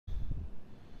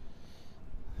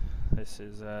This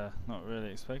is not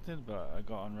really expected, but I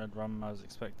got on RedRum. I was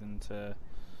expecting to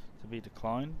be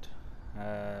declined,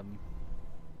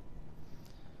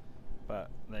 but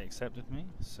they accepted me.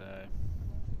 So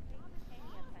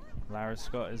Larry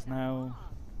Scott is now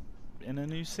in a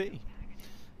new city.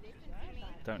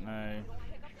 Don't know.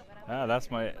 Ah, that's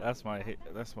my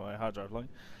hard drive light.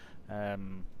 I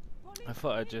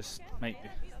thought I'd just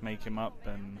make him up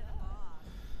and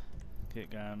get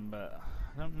going, but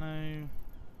I don't know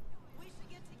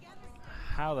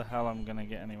how the hell I'm gonna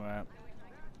get anywhere.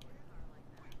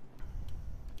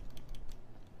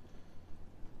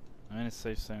 I'm in a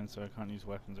safe zone, so I can't use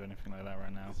weapons or anything like that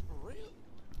right now.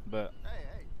 But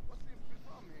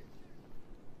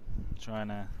I'm trying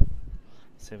to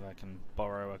see if I can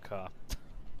borrow a car.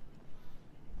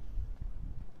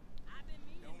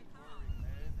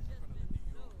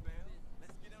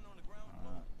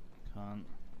 Can't.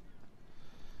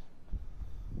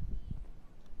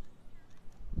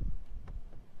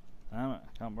 Damn it,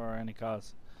 I can't borrow any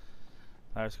cars.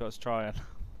 Larry Scott's trying.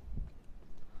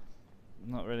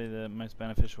 Not really the most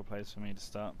beneficial place for me to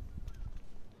start.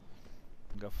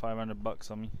 I've got 500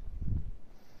 bucks on me.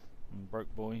 I'm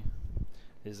broke boy.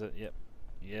 Is it? Yep.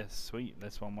 Yes, sweet.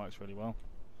 This one works really well.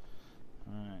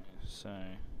 Alright, so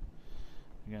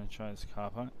we're gonna try this car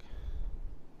park.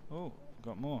 Oh,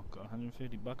 got more. Got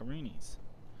 150 buckaroonies.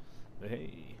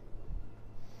 Hey.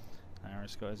 Larry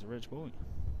Scott is a rich boy.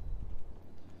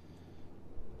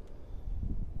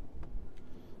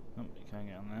 Oh, you can't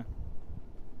get on there.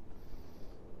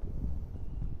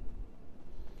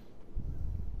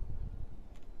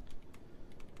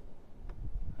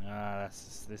 Ah,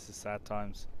 this is sad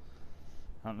times.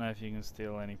 I don't know if you can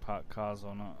steal any parked cars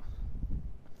or not.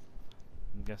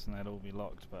 I'm guessing they'd all be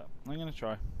locked, but I'm gonna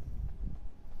try.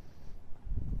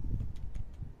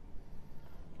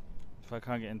 If I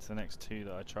can't get into the next two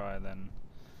that I try, then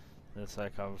looks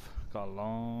like I've got a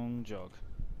long jog.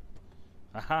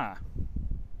 Aha!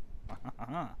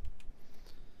 Aha!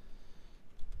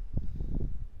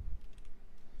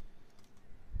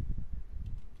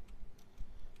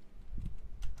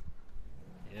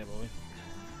 Yeah, boy.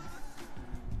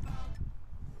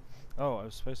 Oh, I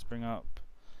was supposed to bring up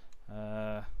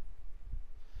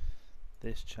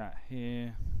this chat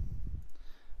here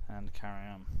and carry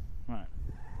on. Right.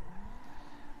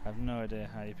 I have no idea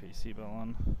how you put your seatbelt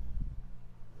on.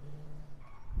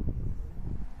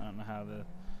 I don't know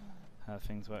how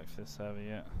things work for this server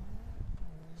yet.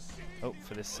 Oh,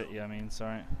 for this city, I mean.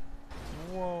 Sorry.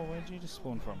 Whoa, where'd you just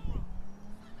spawn from?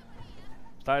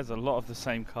 That is a lot of the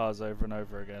same cars over and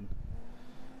over again.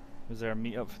 Was there a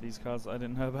meetup for these cars that I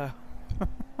didn't know about?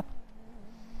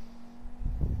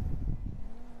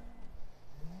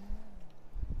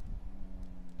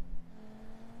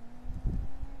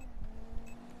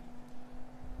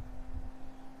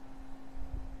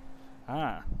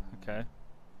 Ah, okay.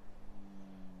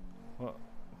 What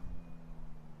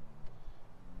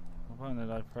button did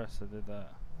I press that did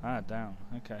that? Ah, down.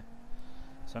 Okay.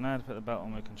 So now I have to put the belt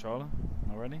on my controller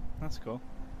already. That's cool.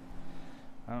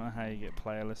 I don't know how you get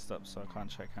player list up, so I can't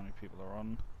check how many people are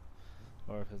on,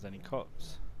 or if there's any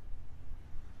cops.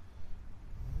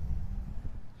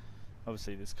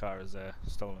 Obviously, this car is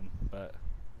stolen, but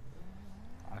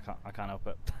I can't help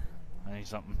it. I need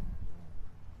something.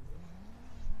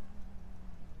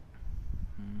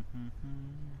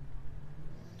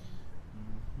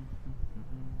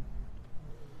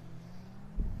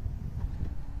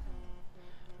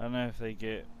 I don't know if they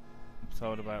get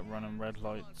told about running red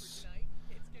lights.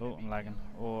 Oh, I'm lagging.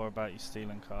 Or about you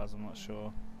stealing cars, I'm not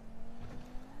sure.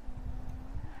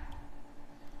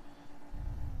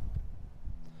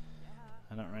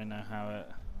 I don't really know how it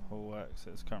all works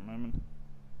at this current moment.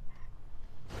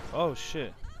 Oh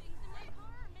shit.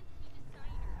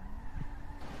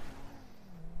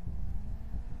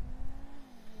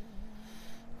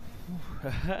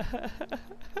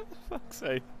 Fuck's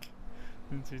sake.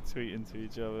 Into tweeting to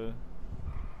each other.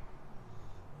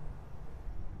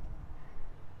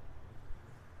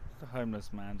 The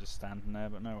homeless man just standing there,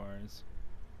 but no worries.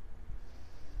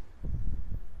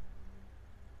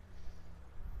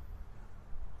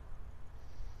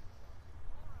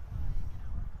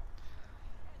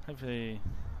 Hopefully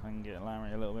I can get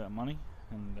Larry a little bit of money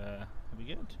and it'll be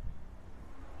good.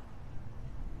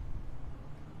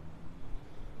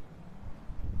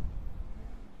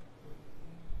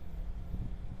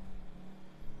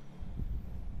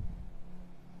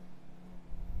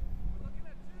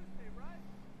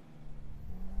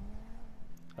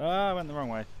 Ah, I went the wrong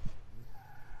way.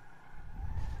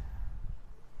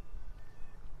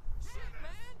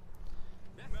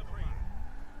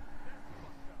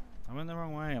 I went the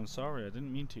wrong way, I'm sorry, I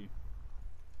didn't mean to.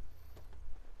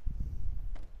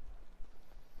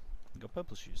 Got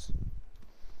purple shoes.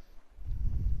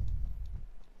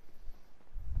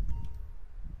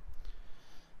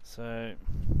 So,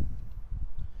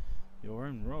 your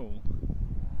own role.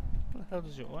 What the hell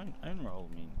does your own role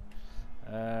mean?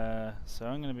 So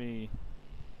I'm going to be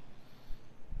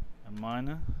a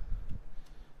miner.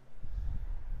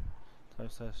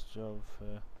 Type job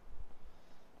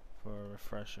for a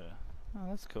refresher. Oh,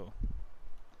 that's cool.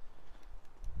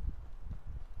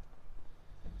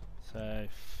 So,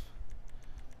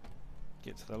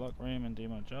 get to the lock room and do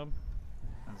my job,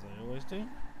 as I always do,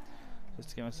 just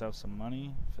to get myself some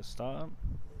money for startup.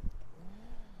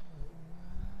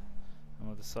 And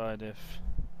we'll decide if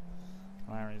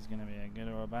Larry's going to be a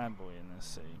good or a bad boy in this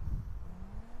city.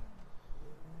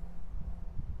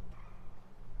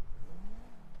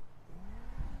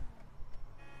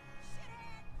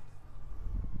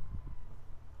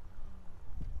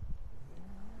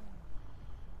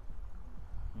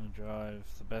 We'll drive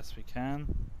the best we can.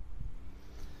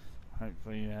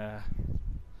 Hopefully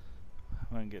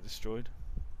won't get destroyed.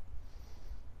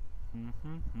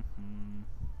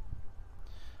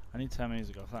 I need to turn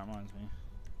music off, that reminds me.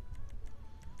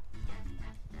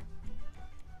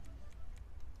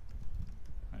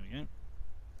 There we go.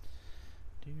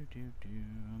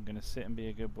 I'm gonna sit and be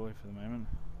a good boy for the moment.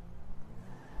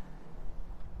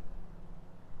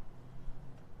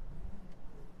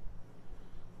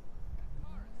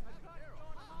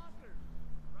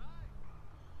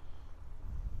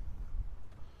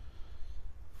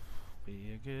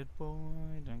 Be a good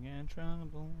boy, don't get in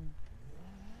trouble.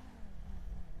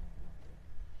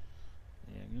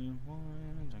 Be a good boy,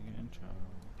 don't get in trouble.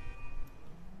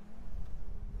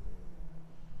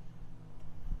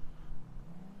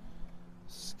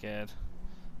 Scared.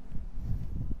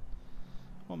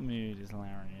 What mood is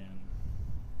Larry in?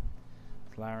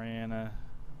 Is Larry in a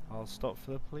I'll stop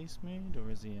for the police mood, or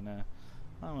is he in a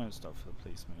I won't stop for the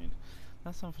police mood?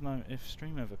 That's something if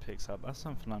stream ever picks up, that's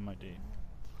something I might do.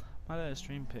 I let a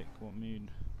stream pick what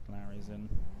mood Larry's in.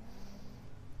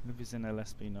 If he's in a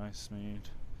let's be nice mood,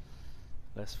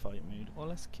 less fight mood, or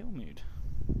less kill mood.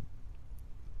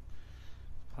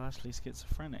 Partially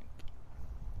schizophrenic.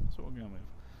 That's what we're going with.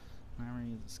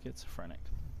 Larry is schizophrenic.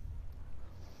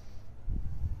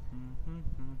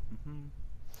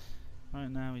 Right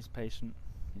now he's patient.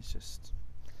 He's just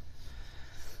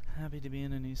happy to be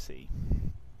in a new sea.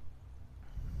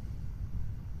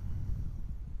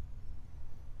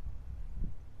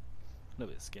 A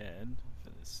little bit scared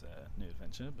for this new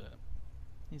adventure, but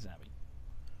he's happy.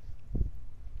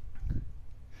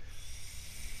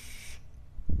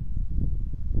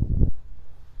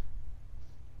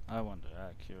 I wonder,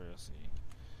 out of curiosity,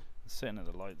 I'm sitting at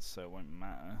the lights so it won't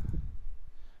matter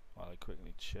while I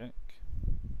quickly check.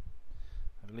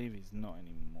 I believe he's not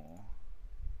anymore.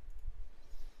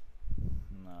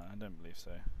 No, I don't believe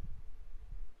so.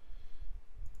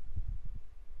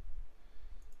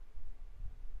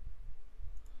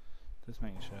 Just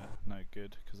making sure. No,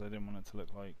 good, because I didn't want it to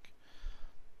look like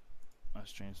my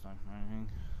stream's not moving.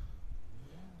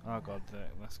 Oh god,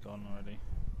 that's gone already.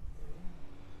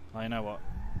 Oh, you know what?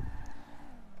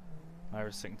 I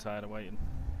was sick and tired of waiting.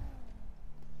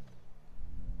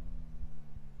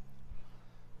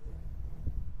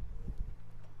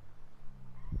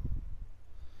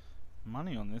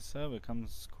 Money on this server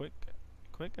comes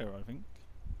quicker, I think.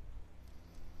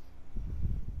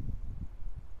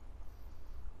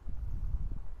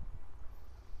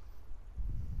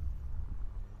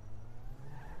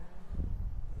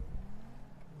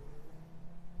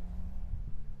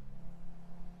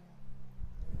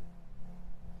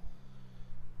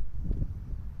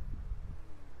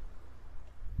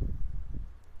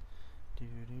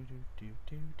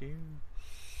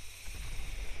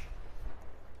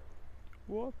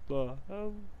 What the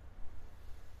hell?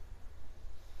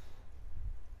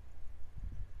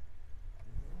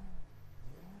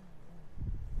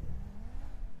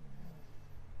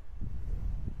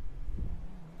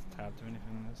 Does tab do anything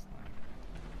in this?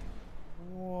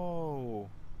 No. Whoa!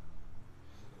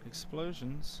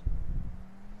 Explosions?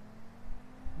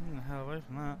 Get the hell away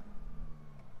from that.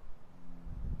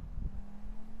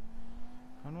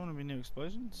 I don't want to be near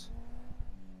explosions.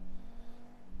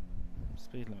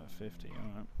 Speed limit 50,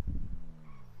 alright.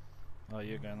 Oh,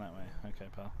 you're going that way. Okay,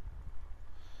 pal.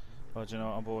 Oh, do you know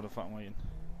what? I'm bored of fucking waiting.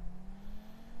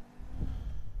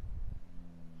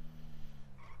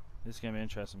 This is going to be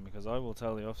interesting because I will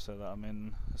tell the officer that I'm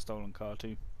in a stolen car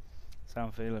too. That's how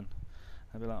I'm feeling.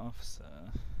 I'll be like, officer,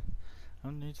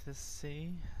 I'm new to the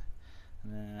sea.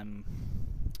 And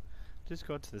just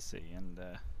got to the sea and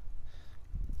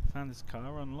found this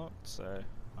car unlocked, so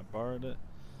I borrowed it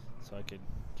so I could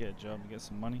get a job and get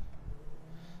some money.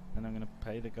 Then I'm going to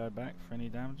pay the guy back for any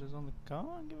damages on the car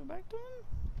and give it back to him.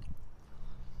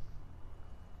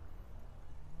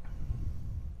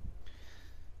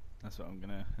 That's what I'm going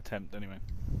to attempt anyway.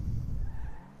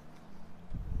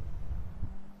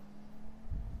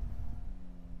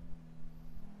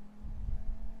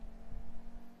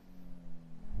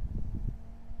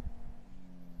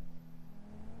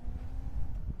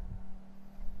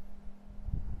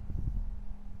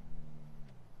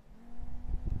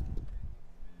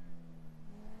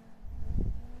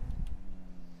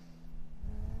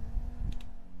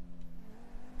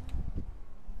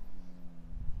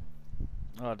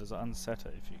 Oh, does it unset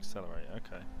it if you accelerate?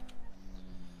 Okay.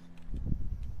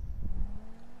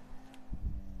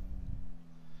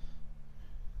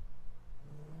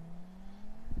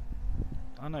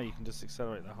 I know you can just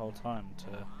accelerate the whole time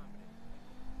to...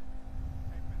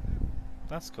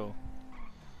 That's cool.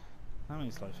 That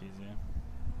makes life easier.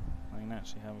 I can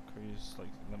actually have a cruise like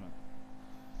limit.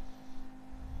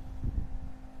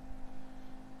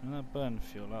 And that burn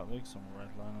fuel out, looks on the red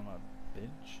line, I'm like,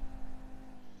 bitch.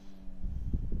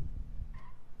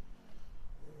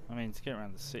 I mean, to get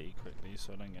around the city quickly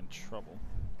so I don't get in trouble.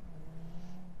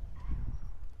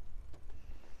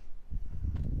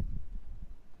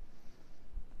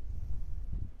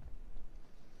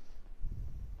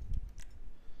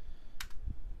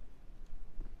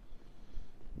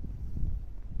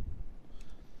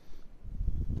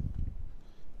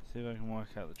 See if I can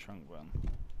work out the trunk button.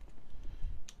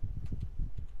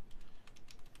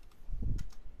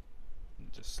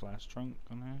 Just slash trunk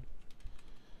on here.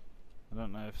 I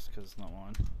don't know if it's because it's not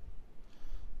mine.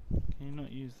 Can you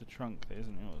not use the trunk that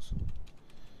isn't yours?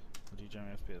 Or do you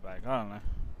generally have to be the bag? I don't know.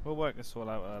 We'll work this all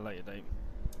out at a later date.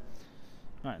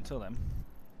 Right, until then.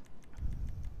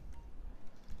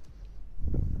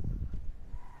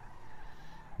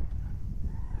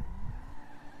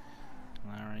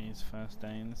 Larry's first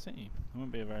day in the city. It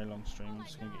won't be a very long stream, I'm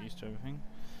just going to get used to everything.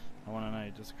 I want to know,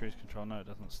 does the cruise control know it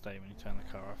doesn't stay when you turn the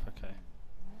car off? Okay.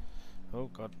 Oh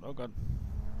god, oh god.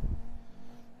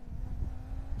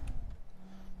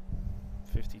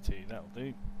 52, that'll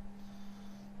do.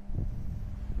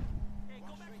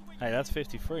 Hey, that's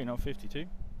 53, not 52.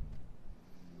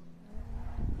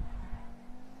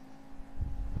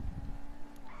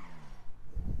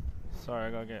 Sorry,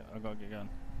 I gotta get going.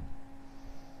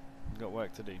 I've got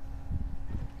work to do.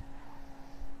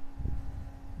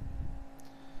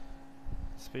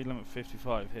 Speed limit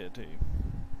 55, here too.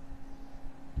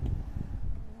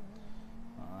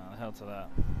 The hell to that.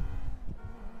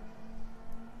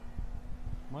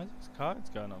 Why is this cards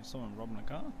going off? Someone robbing a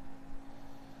car?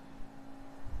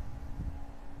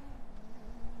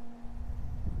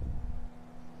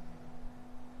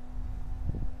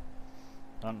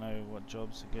 Don't know what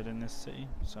jobs are good in this city,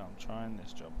 so I'm trying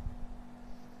this job.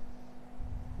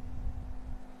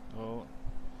 Oh,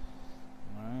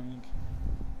 lag.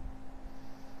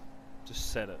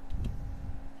 Just set it.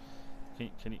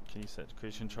 Can you set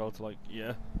cruise control to like,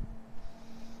 yeah?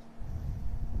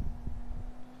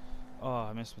 Oh,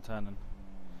 I missed my turning.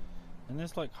 And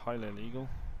this like highly illegal.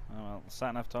 Oh well,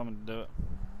 sat nav told me to do it.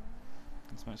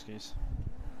 That's my excuse.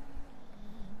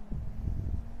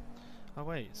 Oh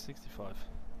wait, it's 65.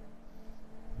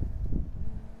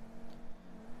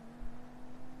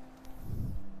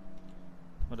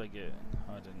 What did I get?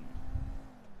 Oh, I didn't.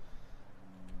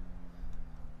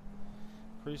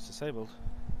 Cruise disabled.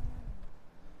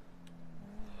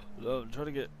 Oh, I'm trying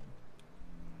to get...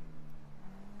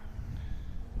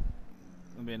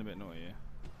 I'm being a bit naughty here.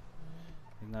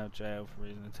 He's now jail for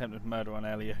reason. Attempted murder on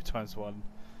Leo ×1.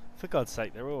 For God's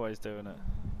sake, they're always doing it.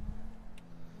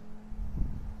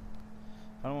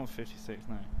 I don't want 56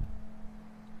 now.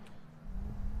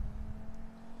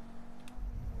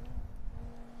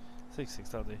 66,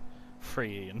 that'll do.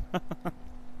 Free Ian. I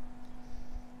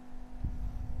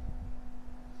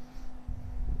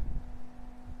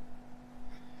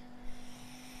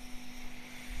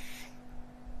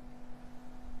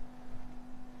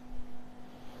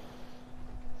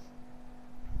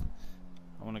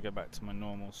want to go back to my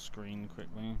normal screen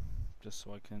quickly, just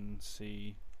so I can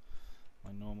see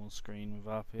my normal screen with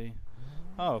RP.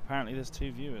 Oh, apparently there's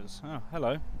 2 viewers. Oh,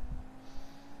 hello.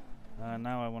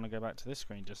 Now I want to go back to this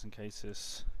screen just in case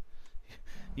it's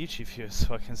YouTube viewers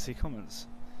so I can see comments.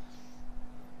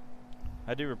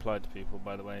 I do reply to people,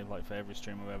 by the way, like for every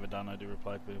stream I've ever done I do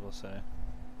reply to people, so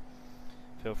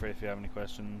feel free if you have any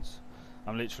questions.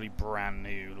 I'm literally brand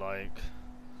new, like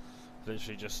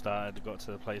literally just started, got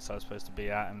to the place I was supposed to be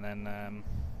at, and then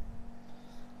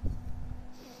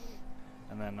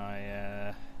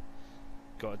I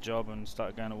got a job and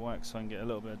started going to work so I can get a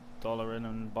little bit of dollar in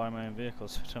and buy my own vehicle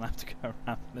so I don't have to go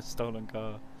around in a stolen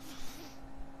car.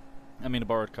 I mean a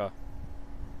borrowed car.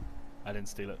 I didn't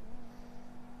steal it.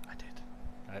 I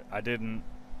did. I didn't.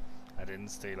 I didn't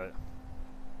steal it.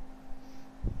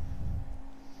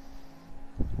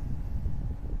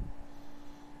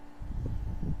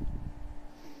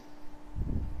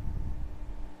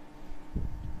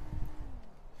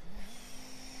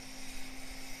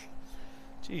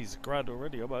 Jeez, grand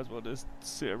already. I might as well just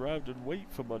sit around and wait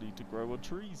for money to grow on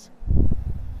trees.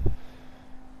 I'm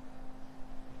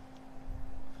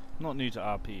not new to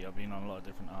RP. I've been on a lot of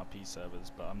different RP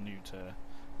servers, but I'm new to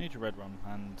RedRum,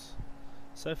 and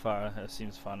so far it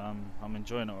seems fun. I'm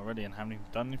enjoying it already, and haven't even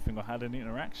done anything or had any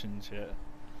interactions yet.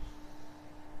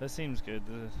 That seems good.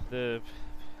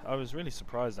 I was really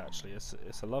surprised actually. It's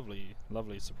a lovely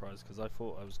surprise because I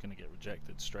thought I was going to get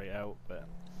rejected straight out, but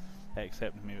they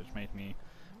accepted me, which made me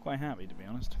quite happy, to be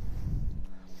honest,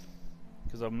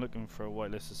 because I'm looking for a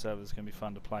whitelisted server that's going to be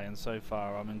fun to play, and so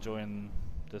far I'm enjoying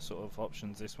the sort of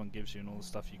options this one gives you and all the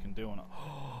stuff you can do on it.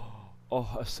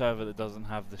 Oh, a server that doesn't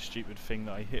have the stupid thing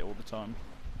that I hit all the time.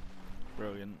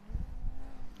 Brilliant.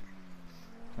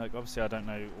 Like, obviously I don't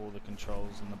know all the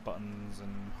controls and the buttons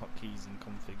and hotkeys and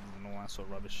configs and all that sort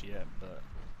of rubbish yet, but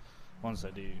once I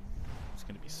do, it's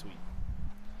going to be sweet.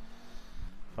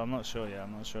 But I'm not sure yet.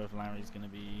 I'm not sure if Larry's going to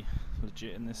be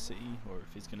legit in this city or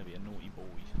if he's going to be a naughty boy.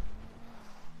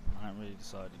 I haven't really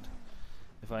decided.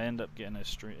 If I end up getting a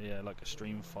stream, like a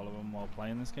stream following while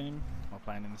playing this game, while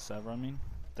playing in the server, I mean,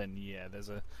 then yeah, there's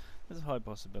a high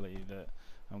possibility that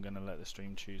I'm going to let the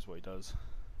stream choose what he does.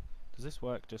 Does this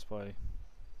work just by?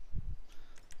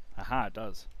 Aha, it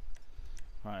does.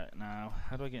 Right, now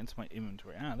how do I get into my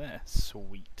inventory? Ah, there.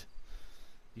 Sweet.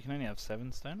 You can only have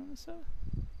 7 stone on this server?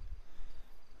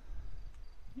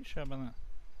 You sure about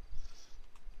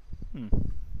that?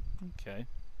 Okay.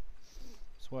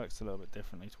 This works a little bit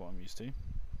differently to what I'm used to.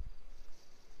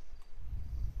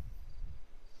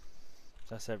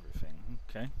 That's everything.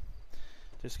 Okay.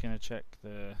 Just gonna check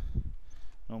the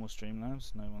normal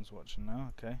Streamlabs. No one's watching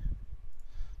now. Okay.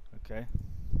 Okay.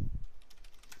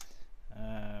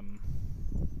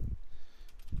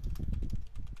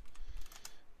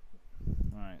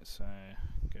 Right. So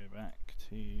go back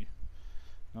to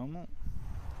normal.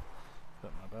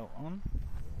 Put my belt on.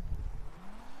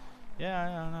 Yeah,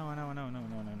 I know.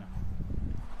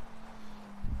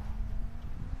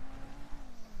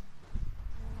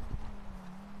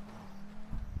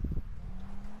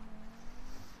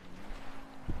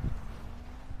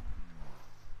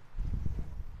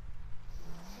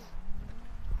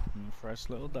 Fresh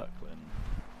little duckling.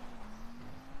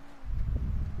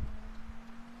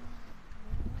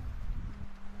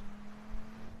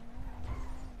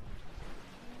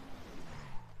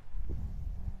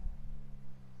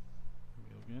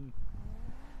 Good.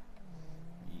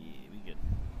 Yeah, we good.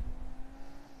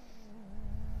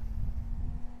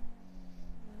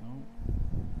 Oh,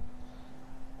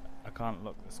 I can't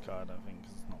lock this card, I think,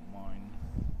 because it's not mine.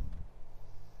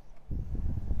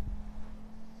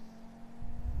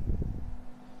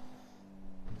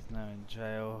 He's now in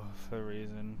jail for a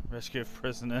reason. Rescue a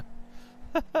prisoner.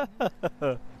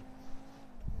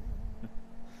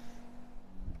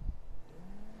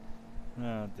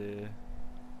 Oh dear.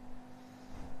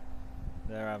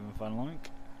 They're having fun, like.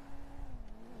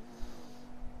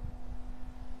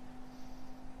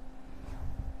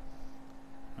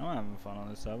 I'm having fun on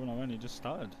this server, and I've only just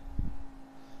started.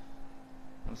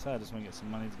 I say I just want to get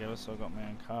some money together, so I got my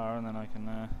own car, and then I can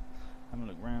have a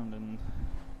look around and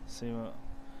see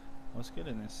what's good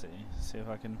in this city. See if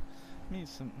I can meet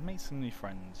some new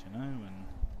friends, you know, and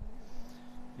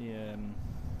be a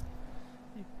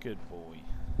good boy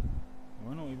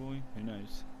or a naughty boy. Who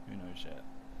knows? Who knows yet?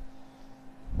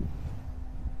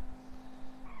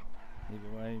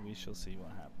 Either way, we shall see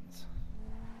what happens.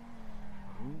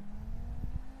 Ooh.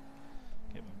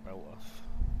 Get my belt off.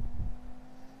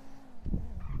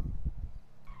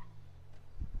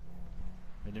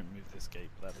 They didn't remove this gate,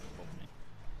 but that doesn't bother me.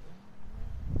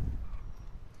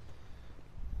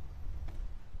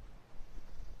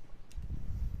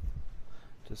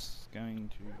 Just going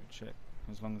to check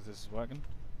as long as this is working.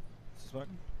 Is this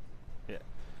working? Yeah.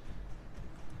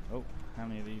 Oh, how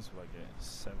many of these will I get?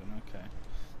 7, okay.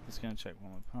 Just going to check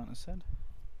what my partner said.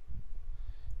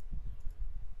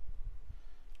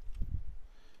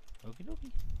 Okie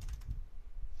dokie.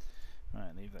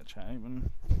 Right, leave that chat open.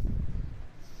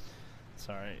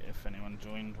 Sorry if anyone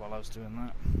joined while I was doing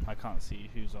that. I can't see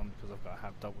who's on because I've got to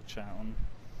have double chat on.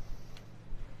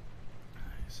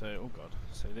 So, oh god,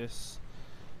 so this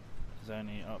is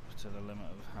only up to the limit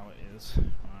of how it is.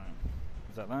 Alright,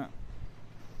 is that?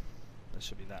 That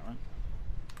should be that, right?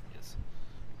 Yes.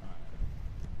 Alright.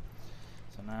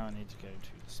 So now I need to go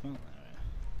to the smelt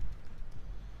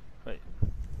area. Wait.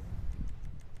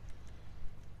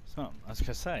 Smelt. I was going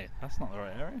to say, that's not the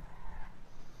right area.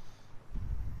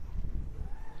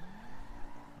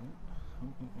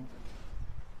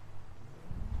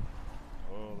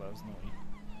 Oh, that was naughty.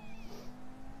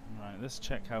 Right, let's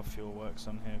check how fuel works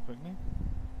on here quickly.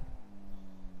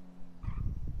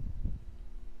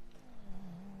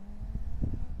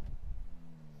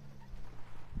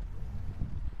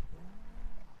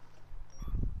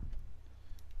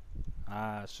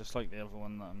 Ah, it's just like the other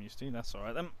one that I'm used to. That's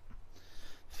alright then.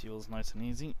 Fuel's nice and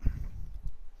easy.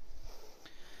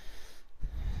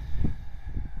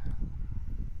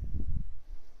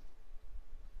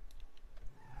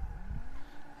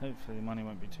 Hopefully the money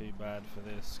won't be too bad for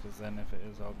this, because then if it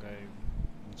is, I'll go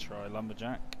and try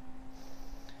Lumberjack.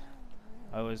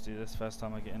 I always do this first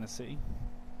time I get in a city.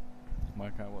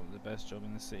 Work out what the best job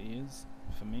in the city is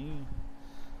for me.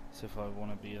 So if I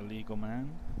want to be a legal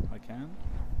man, I can.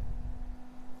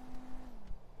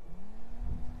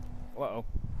 Whoa.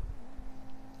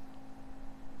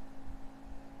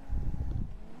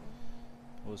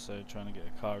 Also trying to get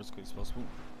a car as quick as possible.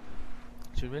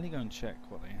 Should really go and check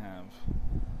what they have.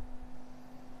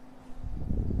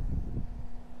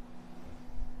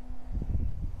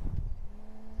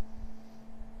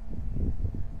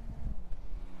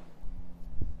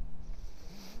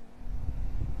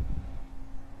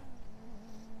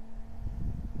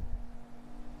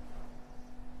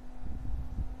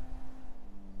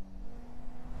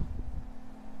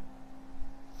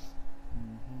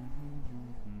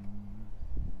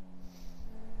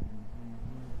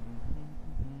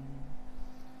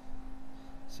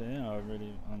 So yeah,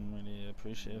 I'm really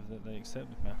appreciative that they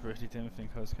accepted me. I really didn't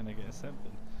think I was going to get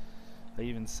accepted. I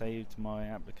even saved my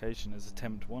application as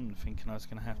attempt 1, thinking I was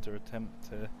going to have to attempt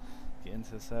to get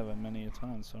into the server many a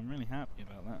time. So I'm really happy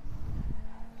about that.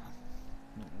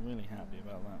 I'm really happy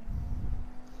about that.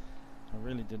 I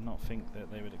really did not think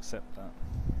that they would accept that.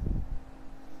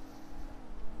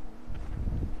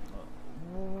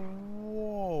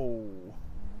 Whoa!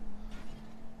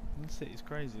 This city's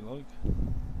crazy, like.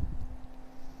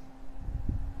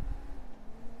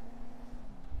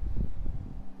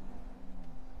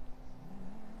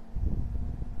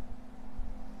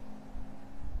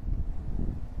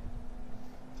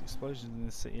 Explosions in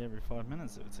the city every 5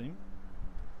 minutes, it would seem.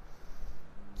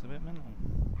 It's a bit mental.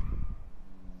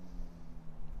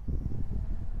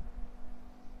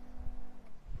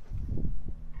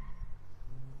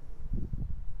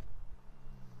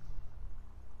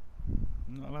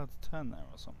 I'm not allowed to turn there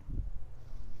or something.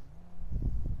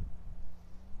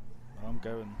 But I'm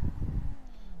going.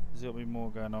 There's got to be more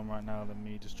going on right now than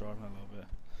me just driving a little bit.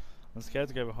 I'm scared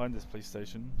to go behind this police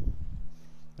station,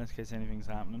 in case anything's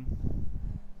happening.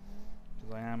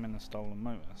 Because I am in a stolen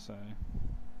motor, so I've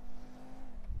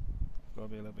got to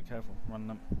be a little bit careful. Run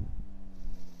them.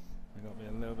 I've got to be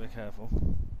a little bit careful.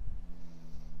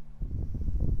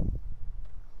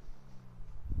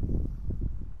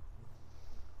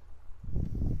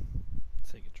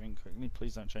 Take a drink quickly.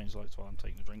 Please don't change lights while I'm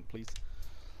taking a drink, please.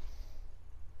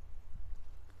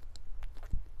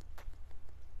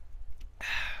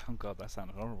 Oh god, that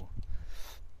sounded horrible.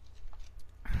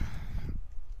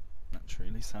 That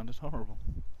truly sounded horrible.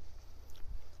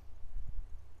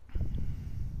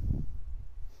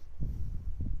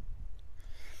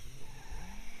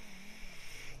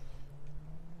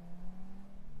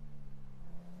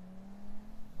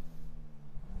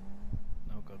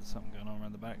 Oh god, there's something going on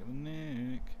around the back of the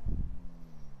neck.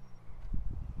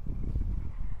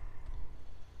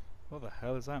 What the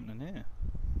hell is happening here?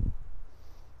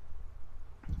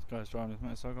 This guy's driving his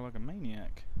motorcycle like a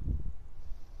maniac.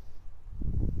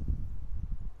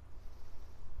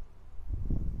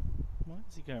 Why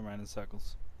is he going around in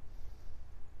circles?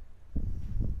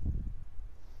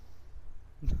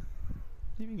 Do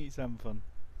you think he's having fun?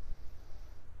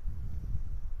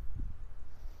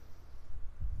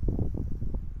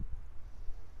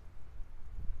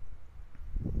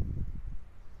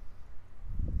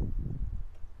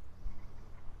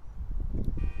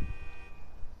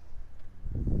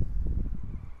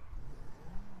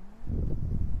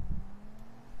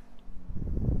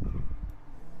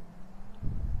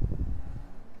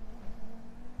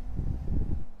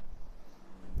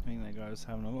 I think that guy's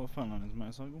having a lot of fun on his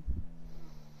motorcycle.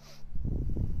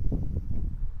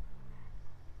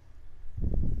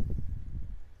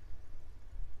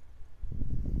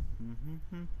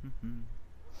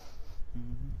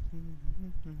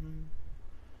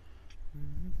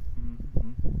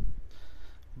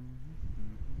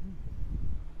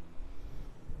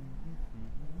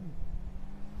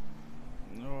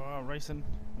 Oh, racing.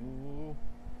 Ooh.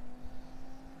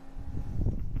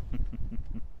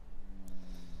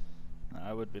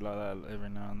 I would be like that every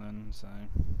now and then, so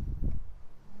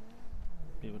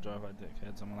people drive like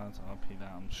dickheads. I'm allowed to RP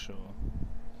that, I'm sure.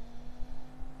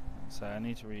 So I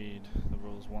need to read the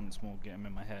rules once more, get them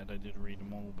in my head. I did read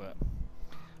them all, but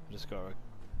I just gotta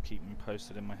keep them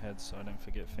posted in my head so I don't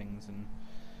forget things and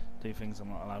do things I'm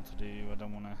not allowed to do. I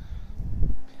don't wanna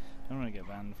get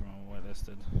banned from a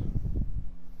whitelisted.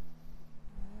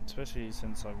 Especially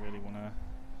since I really wanna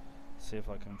see if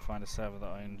I can find a server that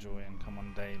I enjoy and come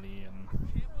on daily and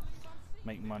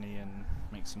make money and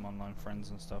make some online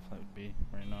friends and stuff. That would be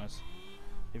very nice.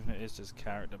 Even if it is just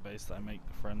character based that I make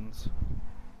the friends,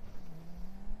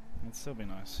 it'd still be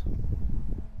nice.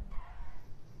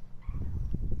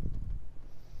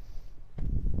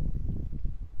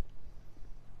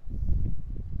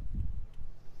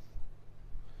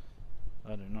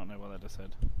 I do not know what that just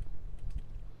said.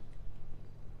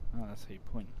 Oh, that's how you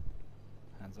point.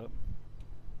 Hands up.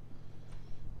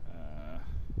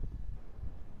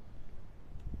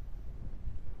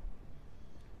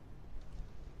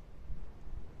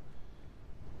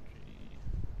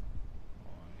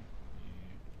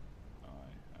 G-Y-U-I-O.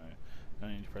 I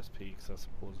don't need to press P because that's the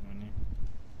pause menu. I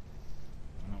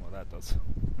don't know what that does.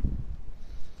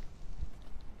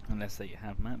 Unless they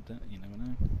have mapped it, you never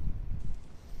know.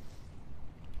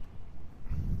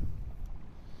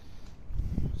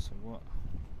 So what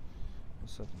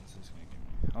settings is this going to give me?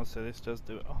 Oh, so this does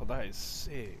do it. Oh, that is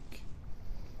sick.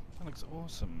 That looks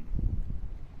awesome.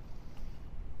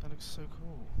 That looks so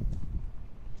cool.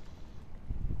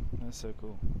 That's so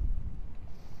cool.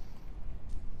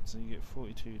 So you get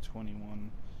 42,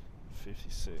 21,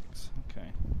 56.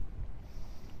 Okay.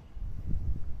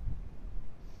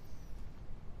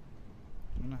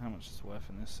 I wonder how much it's worth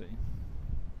in this city.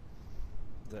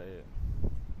 Is that it?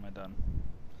 Am I done?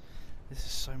 This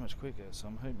is so much quicker, so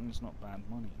I'm hoping it's not bad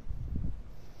money.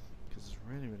 Because it's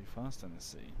really, really fast in this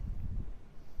city.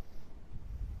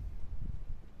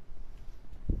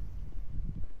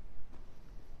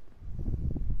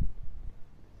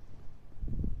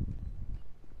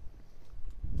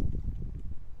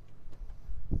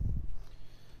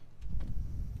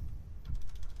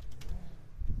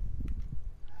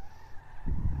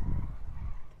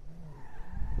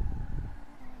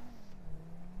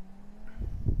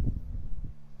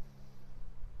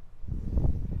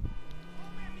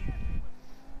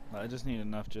 I just need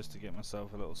enough just to get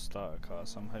myself a little starter car,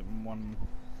 so I'm hoping one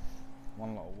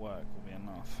lot of work will be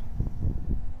enough.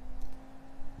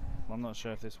 Well, I'm not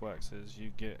sure if this works, as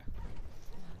you get...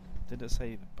 Did it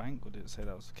say the bank, or did it say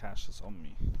that was cash that's on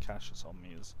me? Cash that's on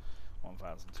me is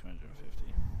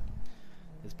 1,250.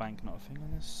 Is bank not a thing on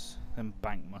this? Then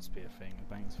bank must be a thing. A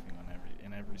bank's a thing on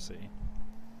in every city.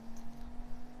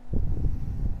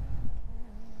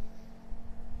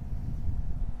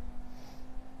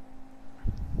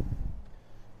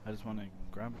 I just want to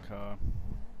grab a car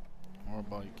or a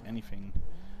bike, anything,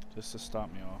 just to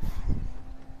start me off.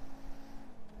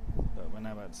 But we're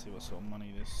now about to see what sort of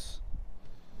money this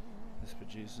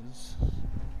produces.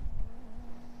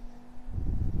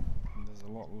 And there's a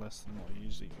lot less than what I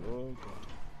usually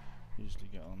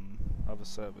get on other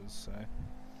servers. So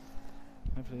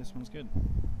hopefully this one's good.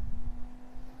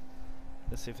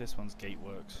 Let's see if this one's gate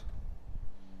works.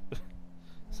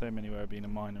 So many where I've been a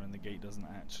miner and the gate doesn't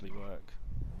actually work.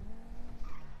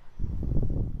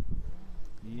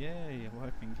 Yay, a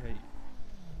working gate.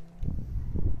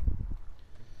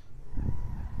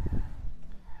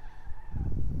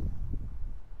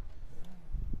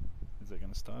 Is it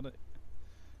going to start it?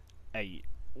 8.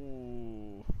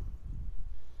 Ooh.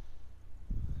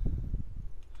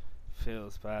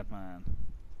 Feels bad, man.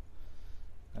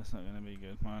 That's not going to be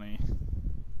good money.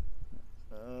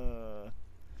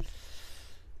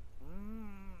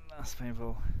 That's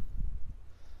painful.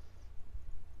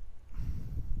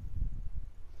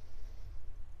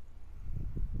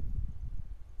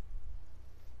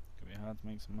 Hard to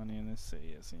make some money in this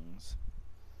city, it seems,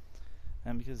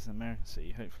 and because it's an American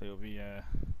city, hopefully it'll be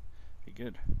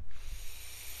good.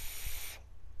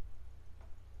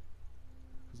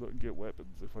 Because I can get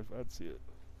weapons if I fancy it.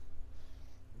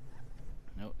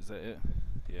 No, is that it?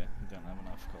 Yeah, you don't have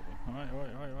enough copper.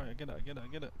 Alright, I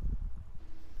get it.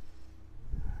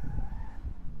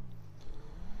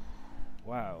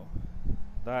 Wow,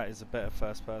 that is a better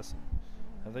first person.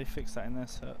 Have they fixed that in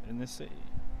this city?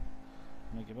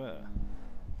 Make it better.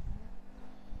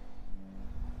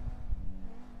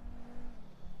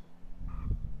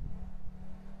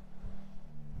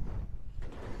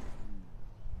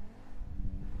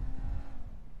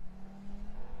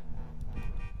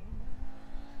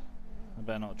 I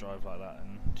better not drive like that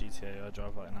in GTA. I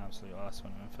drive like an absolute arse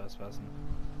when I'm in first person.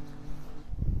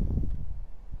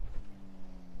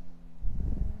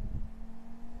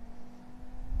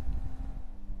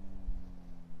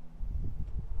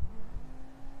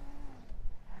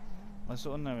 I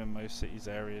sort of know in most cities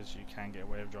areas you can get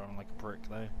away with driving like a prick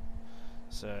though.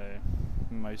 So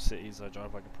in most cities I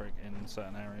drive like a prick in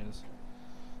certain areas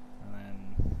and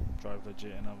then drive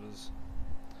legit in others.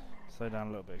 Slow down a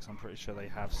little bit because I'm pretty sure they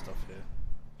have stuff here.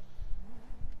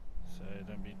 So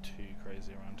don't be too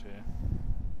crazy around here.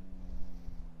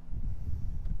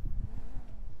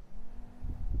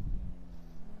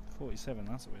 .47,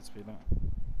 that's a weird speed limit.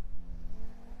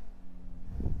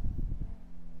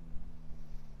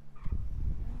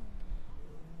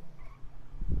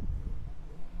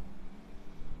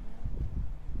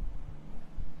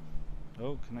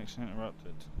 Oh, connection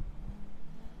interrupted.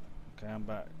 Okay, I'm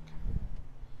back.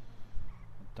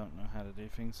 I don't know how to do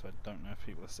things, so I don't know if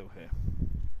people are still here.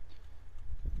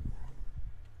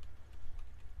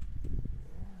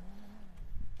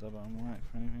 Double on right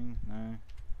for anything? No.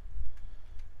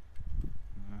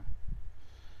 No.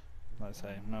 Like I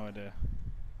say, no idea.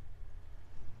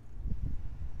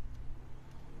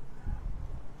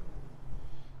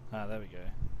 Ah, there we go.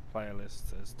 Player list,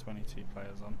 there's 22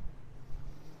 players on.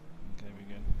 Okay,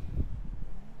 we're good.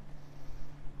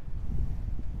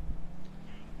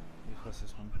 What's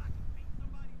this one?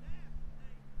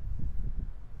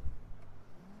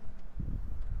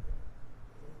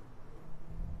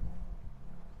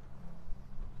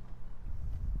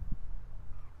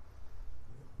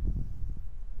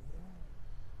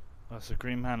 Oh, it's a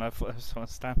green man. I thought there was someone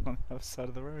standing on the other side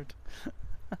of the road.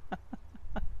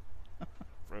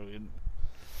 Brilliant.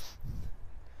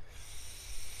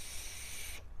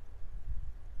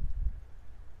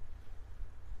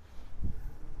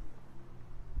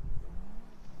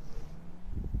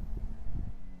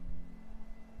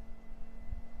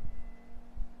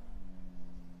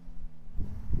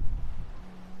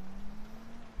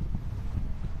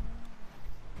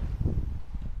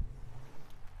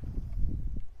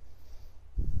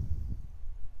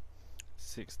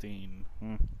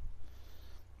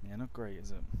 Yeah, not great,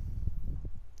 is it?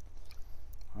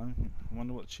 I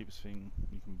wonder what the cheapest thing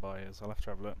you can buy is. I'll have to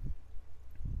have a look.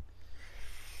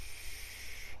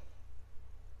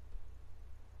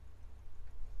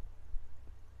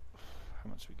 How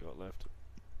much we got left?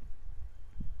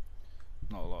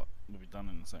 Not a lot. We'll be done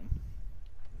in a second.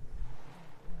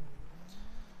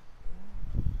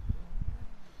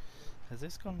 Has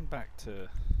this gone back to...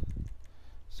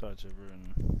 Sorry to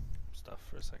ruin stuff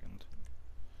for a second.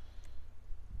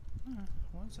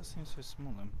 Why does that seem so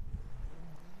small then?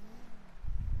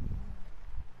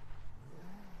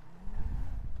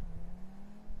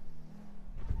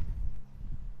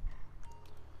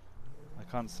 I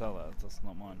can't sell that, that's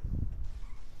not mine.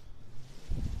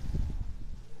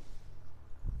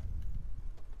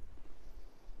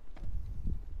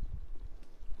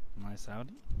 Nice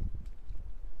Audi.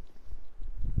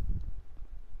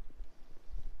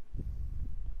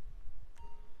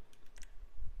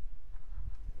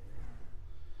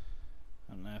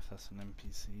 I don't know if that's an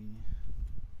NPC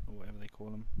or whatever they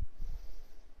call them.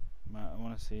 I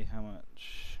want to see how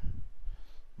much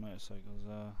motorcycles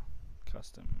are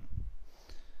custom.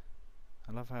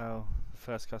 I love how the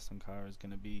first custom car is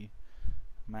going to be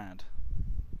mad.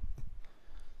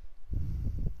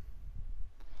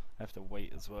 I have to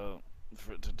wait as well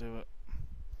for it to do it.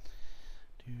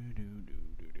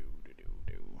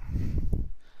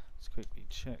 Let's quickly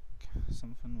check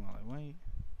something while I wait.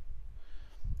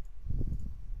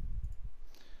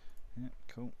 Yep,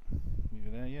 cool. We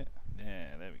were there yet?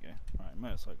 Yeah, there we go. Alright,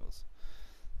 motorcycles.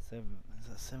 Is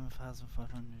that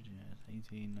 7,500? Yeah,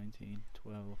 18, 19,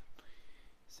 12,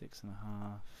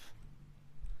 6.5,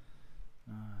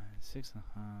 9,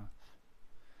 6.5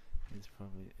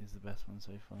 is the best one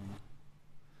so far.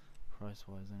 Price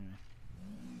wise anyway.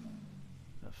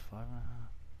 Is that 5.5?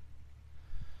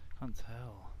 Can't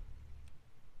tell.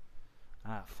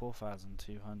 Ah,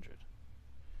 4,200.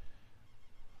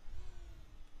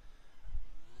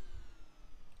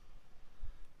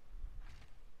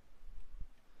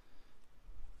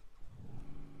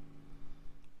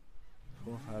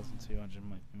 $4,200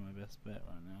 might be my best bet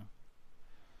right now.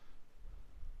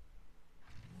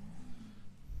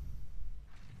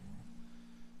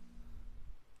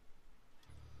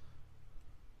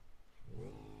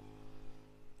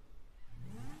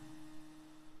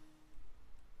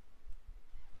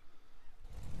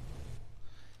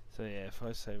 So yeah, if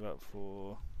I save up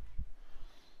for,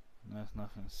 that's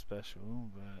nothing special,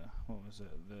 but what was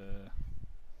it?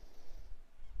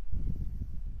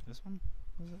 This one?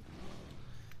 Was it?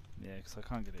 Yeah, because I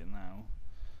can't get it now.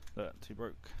 Look, too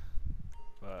broke.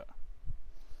 But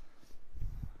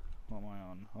what am I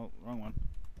on? Oh, wrong one.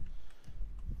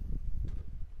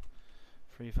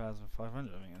 3,500,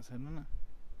 I think that's it, isn't it?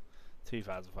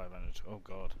 2,500. Oh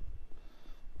god.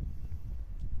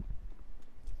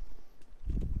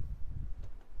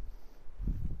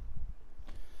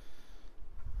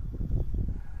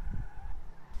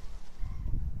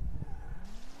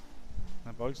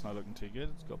 That bike's not looking too good.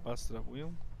 It's got busted up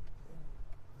wheel.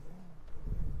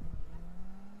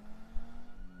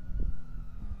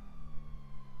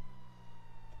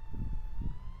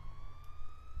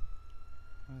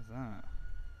 What is that?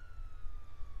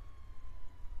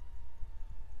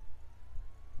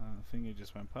 I think it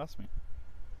just went past me.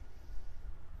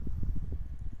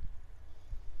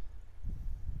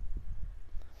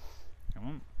 Come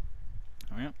on.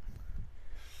 Hurry up.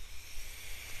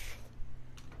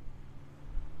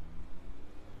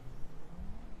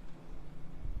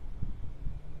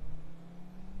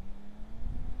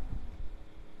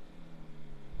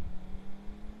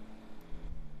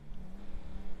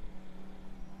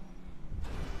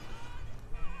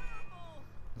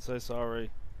 I'm so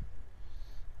sorry.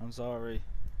 I'm sorry.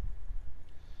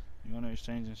 You want to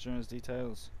exchange insurance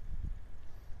details?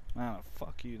 Man,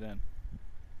 fuck you then.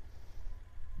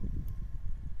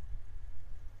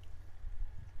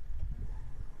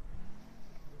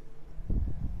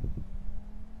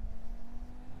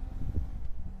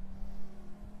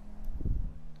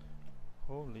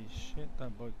 Holy shit,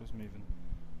 that bike was moving.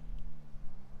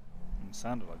 It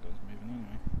sounded like it was moving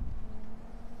anyway.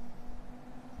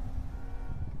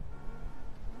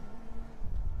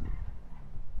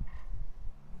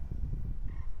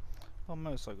 A lot of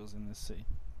motorcycles in this city.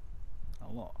 A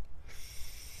lot.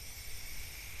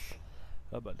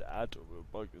 How about the automobile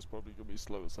bike is probably gonna be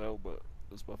slow as hell, but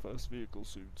it's my first vehicle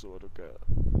soon, so I don't care.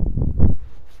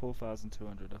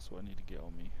 4,200, that's what I need to get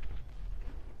on me.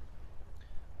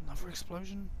 Another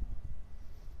explosion?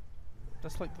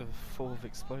 That's like the fourth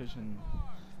explosion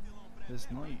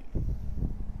this night.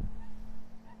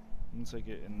 Once I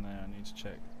get in there, I need to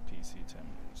check PC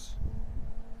temps.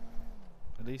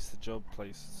 At least the job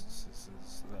places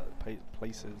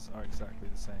are exactly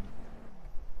the same.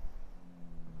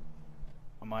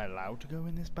 Am I allowed to go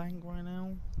in this bank right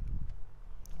now?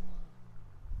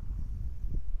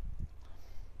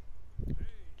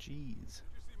 Jeez.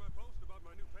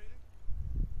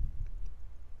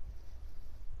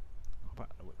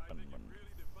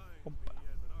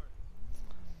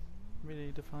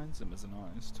 Really defines him as an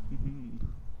artist.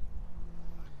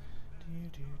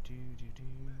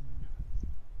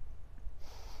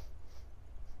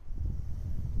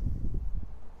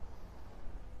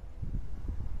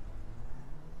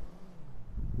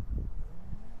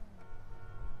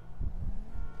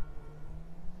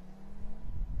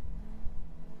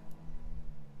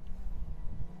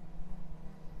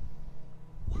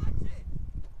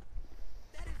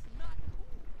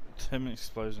 Them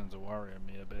explosions are worrying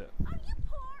me a bit. Are you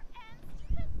poor and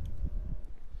stupid?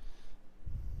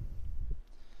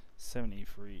 70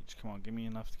 for each. Come on, give me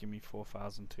enough to give me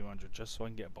 4,200 just so I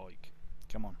can get a bike.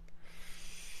 Come on.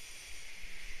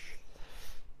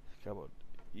 Come on.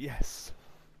 Yes.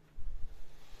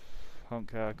 I don't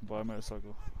care, I can buy a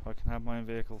motorcycle. I can have my own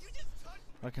vehicle.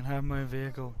 I can have my own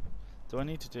vehicle. Do I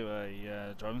need to do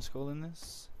a driving school in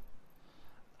this?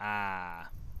 Ah.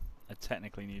 I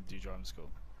technically need to do driving school.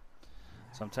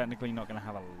 So I'm technically not going to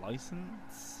have a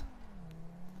license.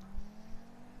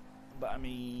 But I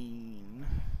mean,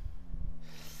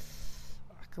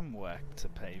 I can work to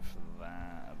pay for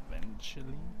that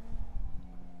eventually.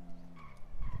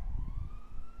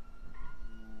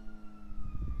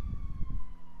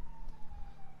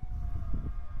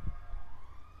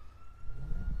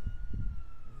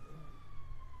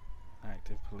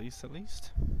 Active police at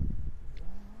least.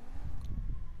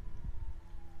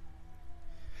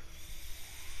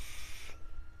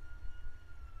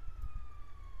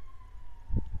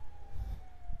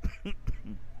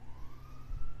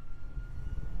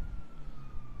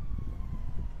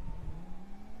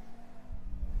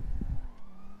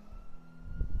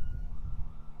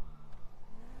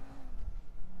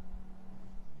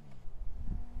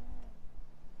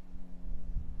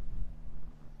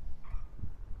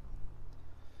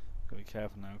 Gotta be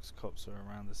careful now because cops are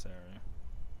around this area.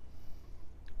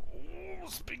 Oh,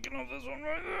 speaking of this one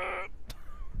right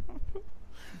there.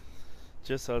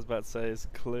 Just I was about to say it's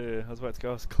clear. I was about to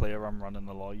go, it's clear, I'm running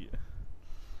the light.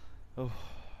 Oh,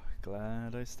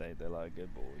 glad I stayed there like a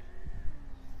good boy.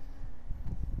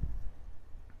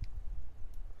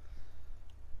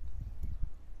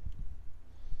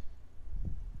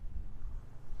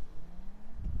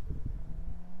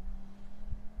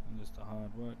 Just a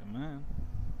hard working man.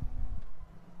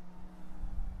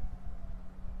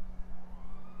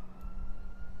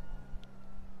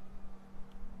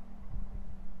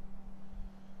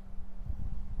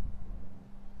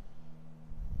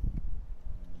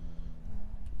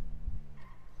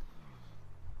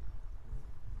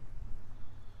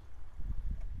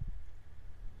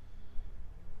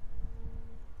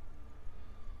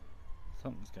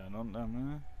 Something's going on down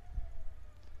there.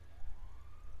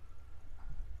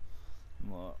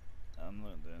 What? I'm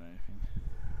not doing anything.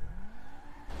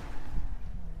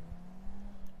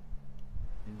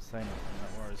 He didn't say nothing,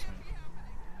 that worries me.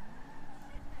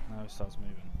 Now he starts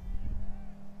moving.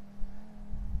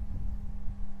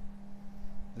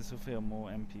 This will feel more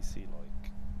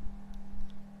NPC-like.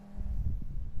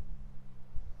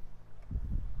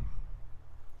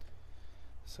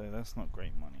 So that's not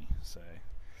great money, so...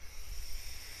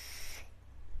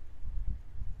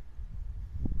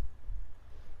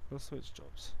 We'll switch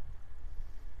jobs.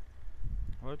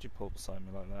 Why would you pull beside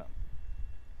me like that?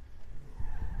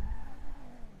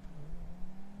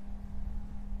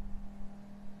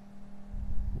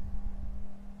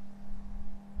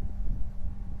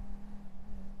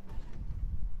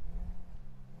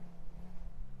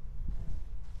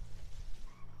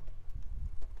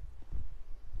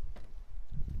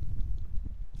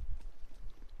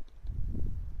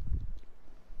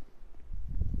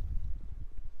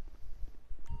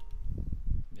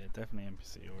 Definitely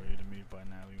NPC, or he'd have moved by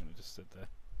now, he would have just stood there.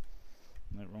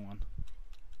 No, wrong one.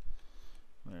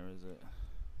 Where is it?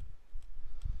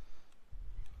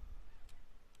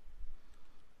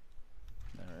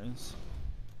 There it is.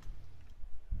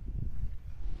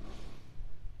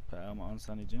 Put helmet on,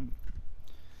 Sunny Jim.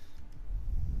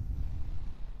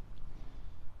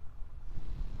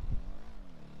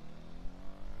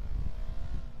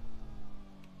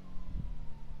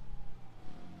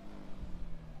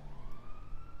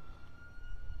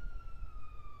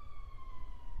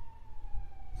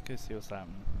 Let's go see what's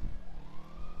happening.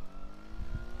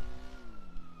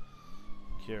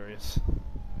 Curious.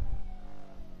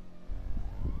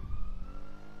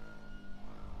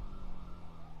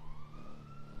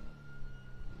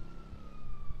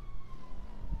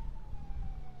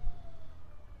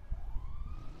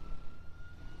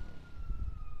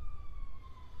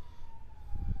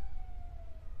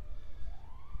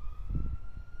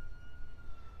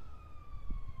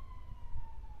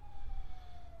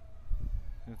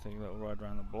 Gonna take a little ride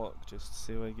around the block just to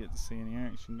see if I get to see any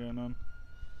action going on.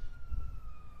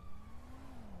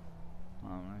 I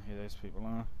don't know who those people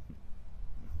are.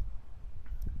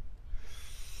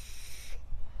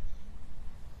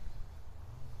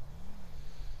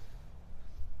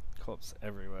 Cops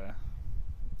everywhere.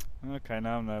 Okay,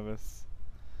 now I'm nervous.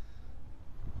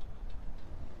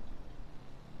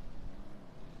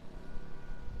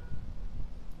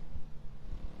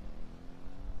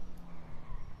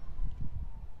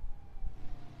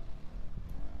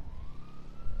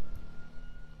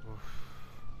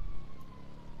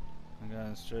 I'm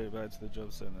going straight back to the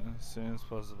job center as soon as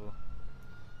possible.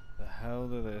 The hell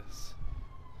to this.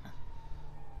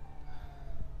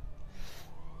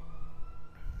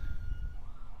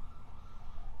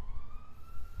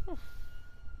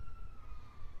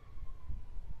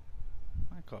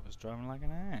 My cop is driving like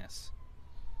an ass.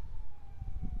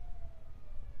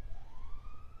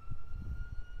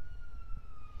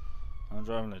 I'm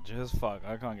driving legit as fuck.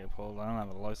 I can't get pulled. I don't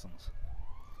have a license.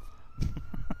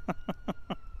 I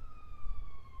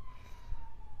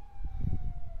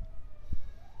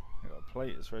got a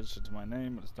plate. It's registered to my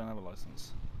name, but I don't have a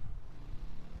license.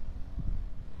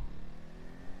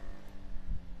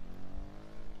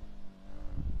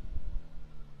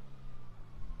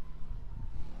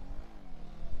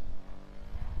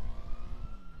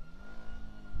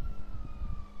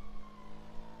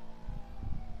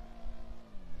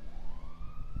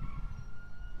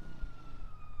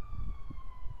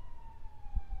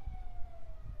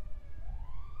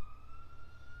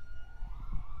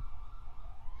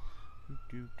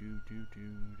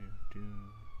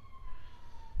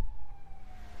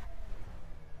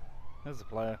 There's a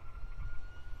player.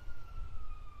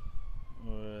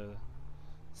 Or a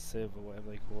Civ or whatever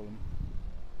they call them.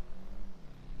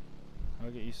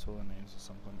 I'll get used to all the names at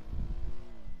some point.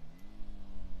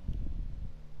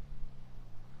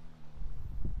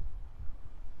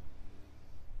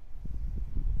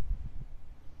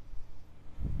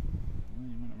 Well,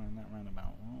 you went around that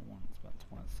roundabout not once, but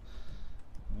twice.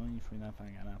 Well, you threw that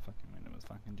thing out that fucking window was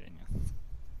fucking genius.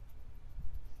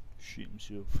 Shoot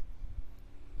himself.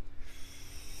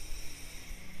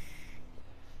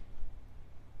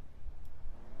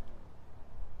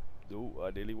 Oh,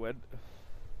 I nearly went.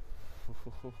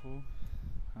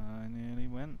 I nearly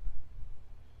went.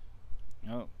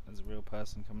 Oh, there's a real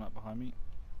person coming up behind me.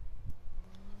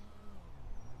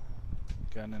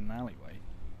 Going in an alleyway.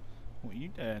 What are you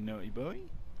doing, naughty boy?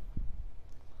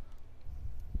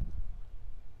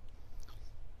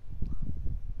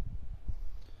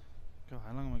 God,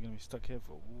 how long am I going to be stuck here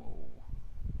for? Whoa.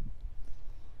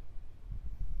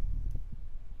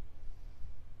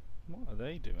 What are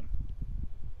they doing?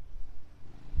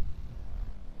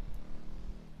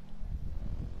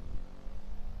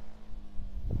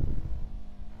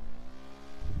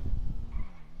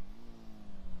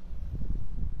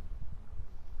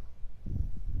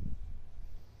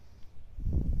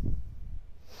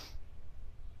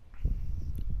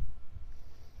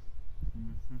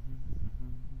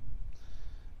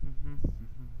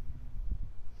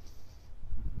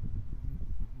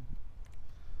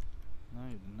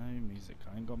 No music.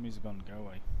 I ain't got music on. Go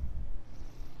away.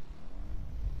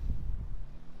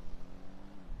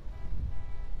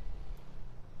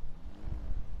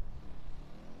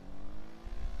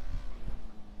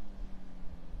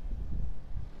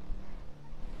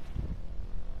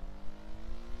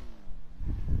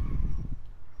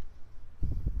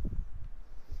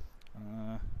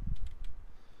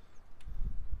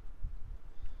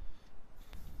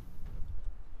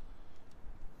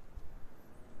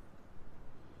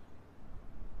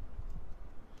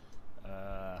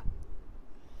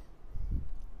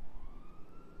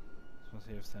 Let's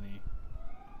see if there's any.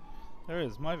 There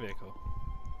is my vehicle.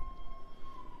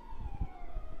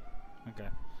 Okay.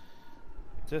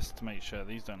 Just to make sure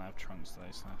these don't have trunks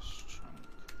though. Slash trunk.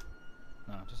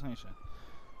 No, just make sure.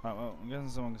 Right. Well, I'm guessing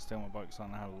someone can steal my bike, so I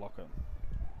know how to lock it.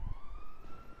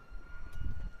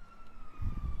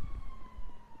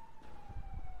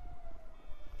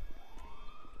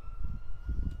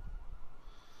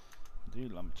 Do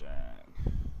lumberjack.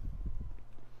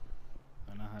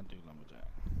 I know how to do lumberjack.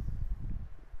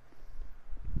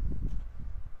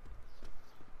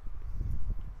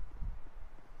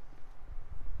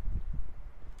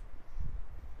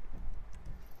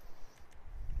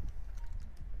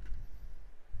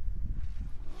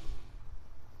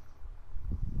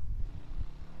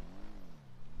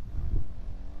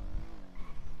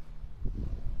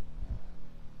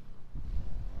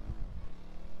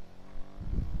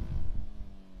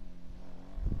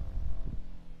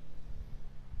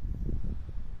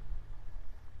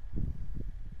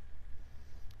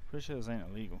 Pretty sure this ain't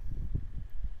illegal.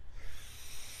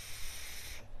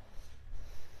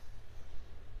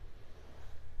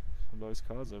 Some nice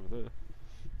cars over there.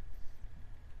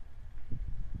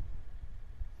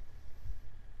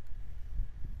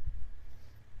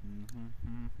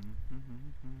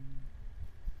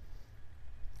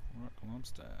 Rock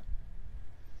lobster.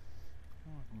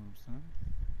 Rock lobster.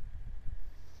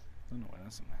 Don't know why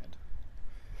that's in my head.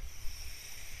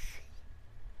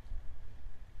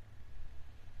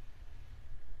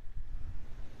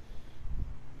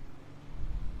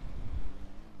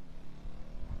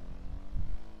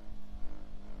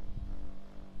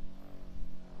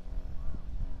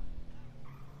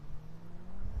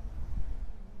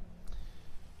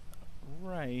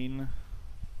 Rain.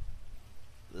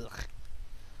 Ugh.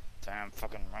 Damn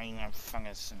fucking rain and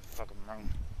fungus and fucking rain.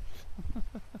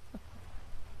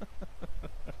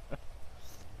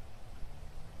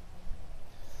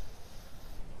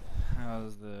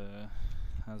 How's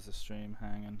the stream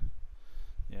hanging?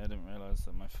 Yeah, I didn't realise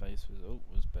that my face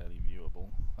was barely viewable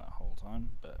that whole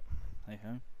time, but hey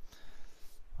ho.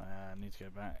 I need to go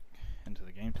back into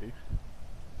the game too.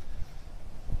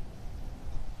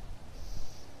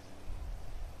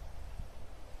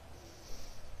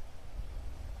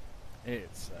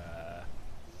 It's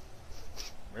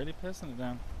really pissing it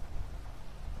down.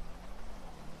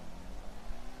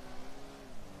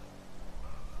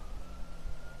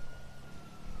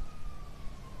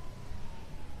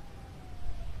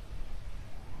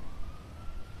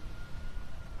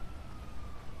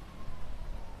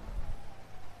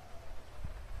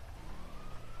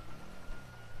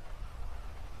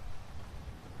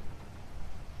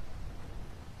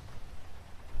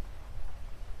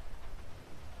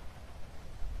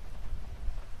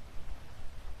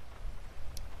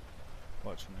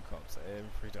 Watching the cops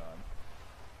every time.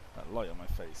 That light on my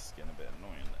face is getting a bit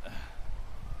annoying. I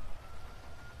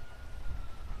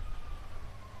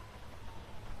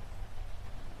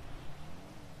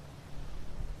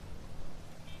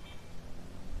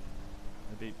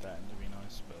beat that to be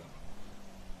nice, but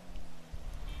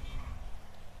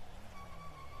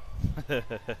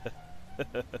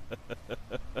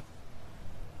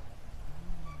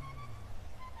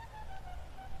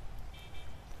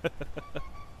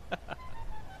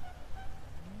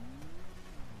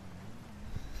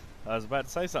I was about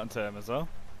to say something to him as well.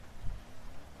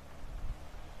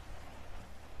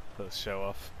 Let's show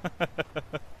off. I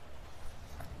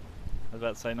was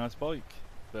about to say nice bike,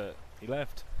 but he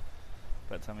left.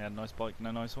 About to tell me he had a nice bike,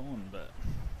 no nice horn, but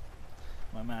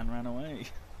my man ran away.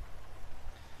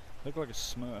 Looked like a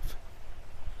smurf.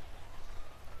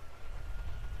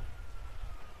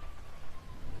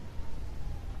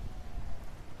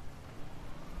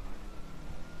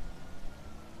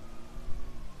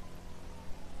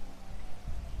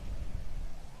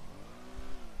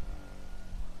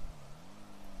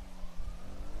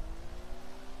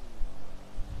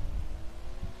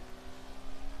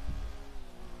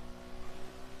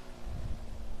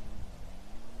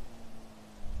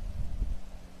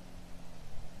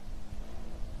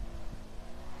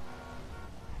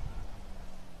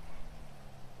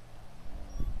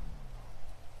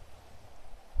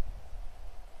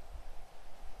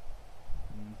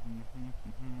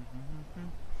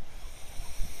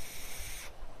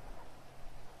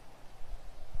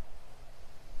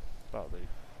 That'll do.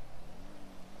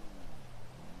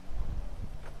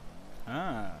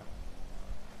 Ah.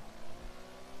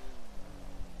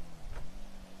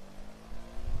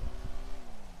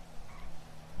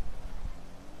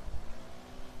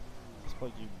 It's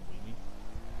quite you, really.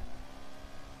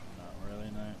 Not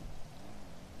really, no.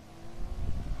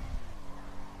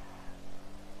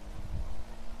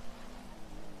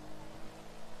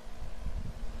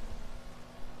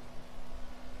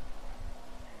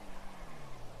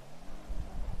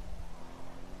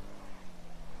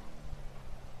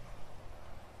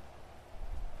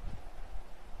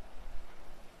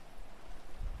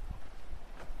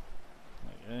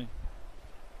 Okay.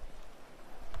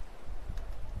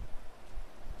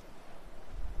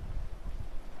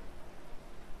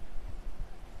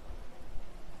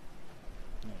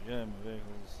 There we go, my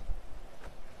vehicles.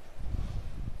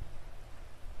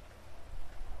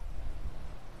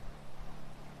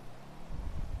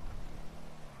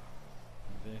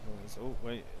 My vehicles. Oh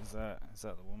wait, is that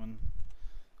the woman?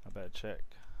 I better check.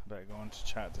 I better go on to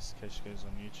chat just in case she goes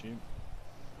on YouTube.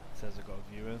 It says I got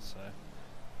a viewer, so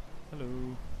hello,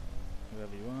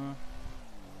 whoever you are.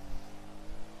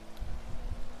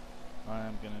 I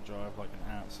am going to drive like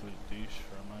an absolute douche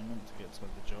for a moment to get to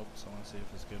the job, so I want to see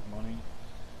if it's good money.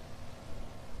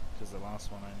 Because the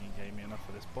last one only gave me enough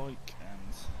for this bike,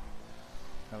 and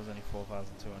that was only $4,200,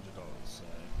 so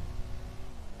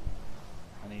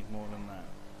I need more than that.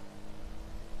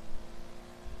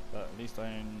 But at least I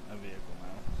own a vehicle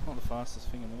now. It's not the fastest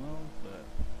thing in the world, but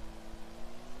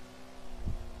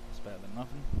it's better than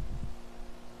nothing.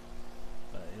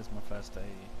 But it is my first day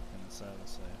in the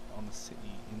service, so in the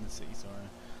city, sorry.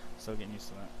 Still getting used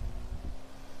to that.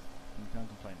 And you can't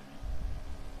complain to me.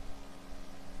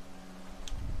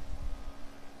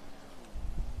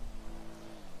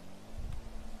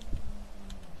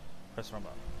 Press the run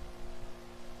button.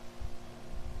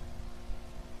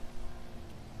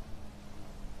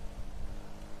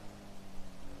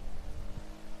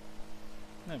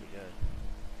 There we go.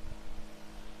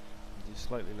 Do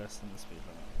slightly less than the speed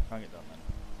limit. Can't get done then.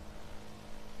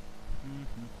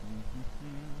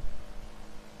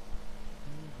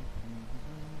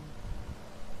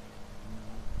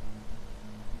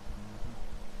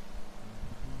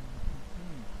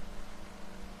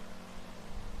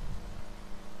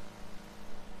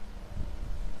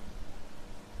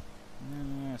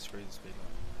 Nah, screw the speed limit.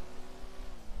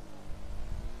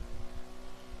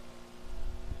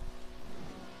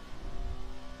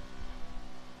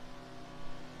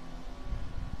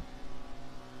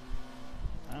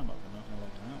 I'm not gonna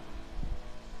lock it out.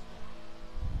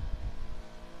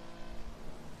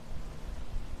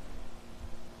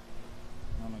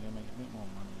 I'm gonna make a bit more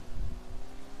money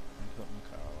and put my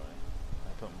car away. I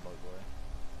put my bike away.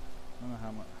 I don't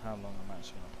know how long I'm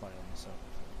actually gonna play on the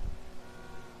server for.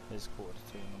 It's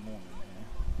 1:45 in the morning here.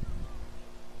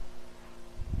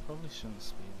 Probably shouldn't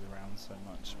speed around so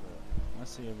much, but I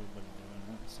see everybody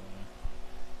doing it, so.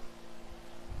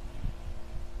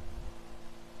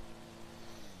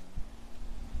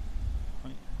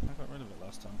 Wait, I got rid of it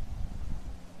last time.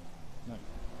 No.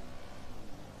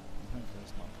 Hopefully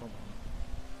that's not a problem.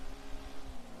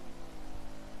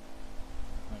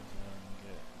 Hopefully I can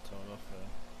get told off for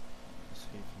just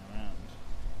heaving around.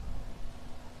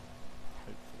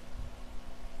 Hopefully.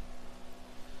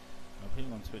 Well,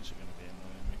 people on Twitch are going to be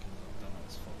annoying because I've done it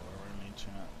as follower only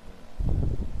chat, but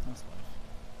that's life.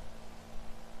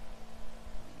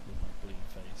 With my bleed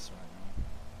face right now.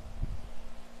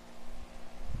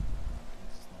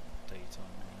 It's not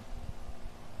daytime here.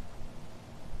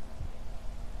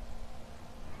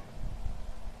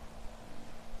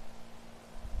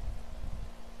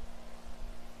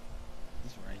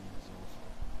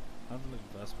 have a look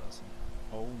at first person.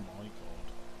 Oh my god.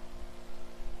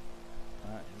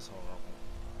 That is horrible.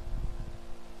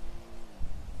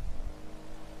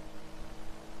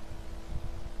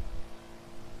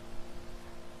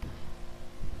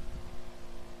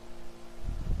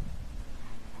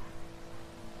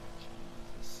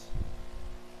 Jesus.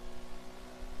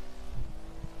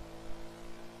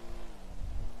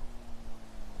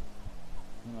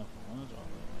 I don't know if I want to drive it.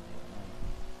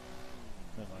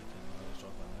 I don't like it. I just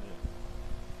drive that way.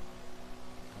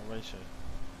 I'll race you.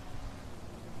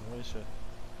 I'll race you.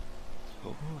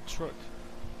 Oh, truck.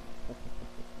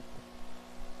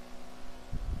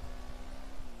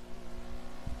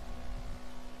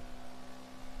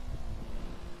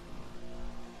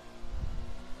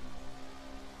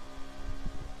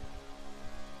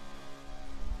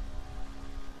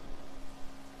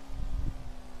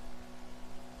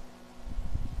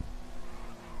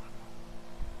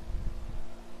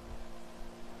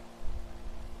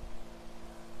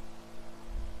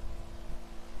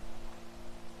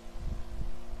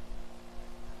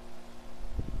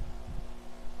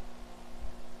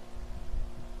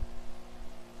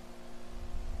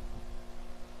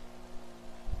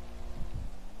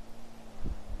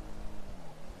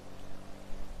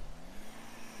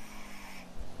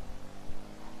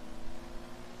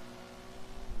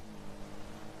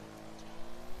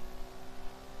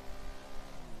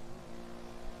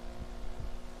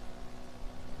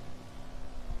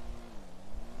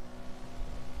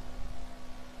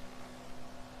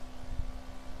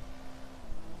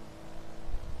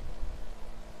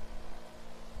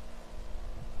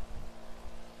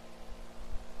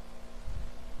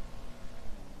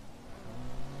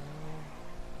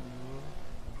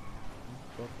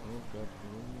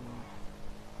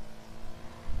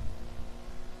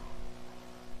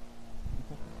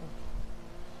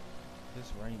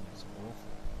 This rain is awful.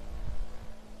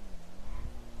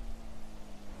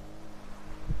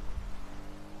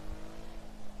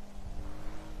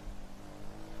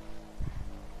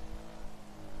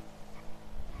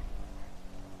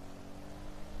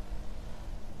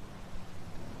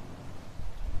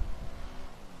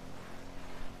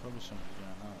 Probably shouldn't be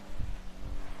doing that.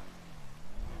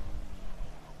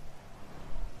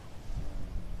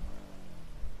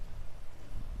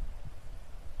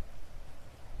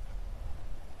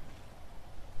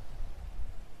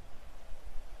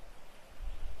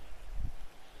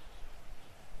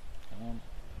 Come on.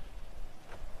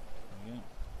 There we go.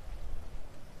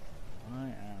 I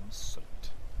am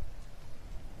soaked.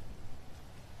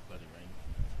 Bloody rain.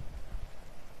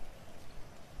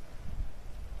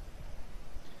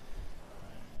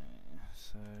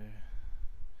 So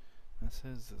that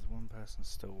says there's one person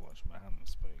still watching but haven't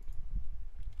spoke.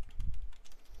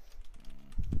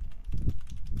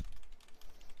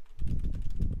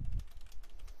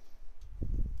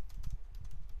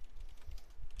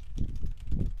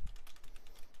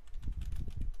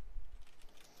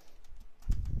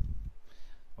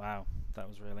 Wow, that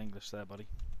was real English there, buddy.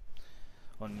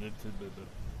 On YouTube,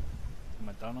 am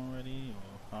I done already?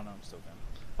 Or oh no, I'm still going.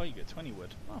 Oh, you get 20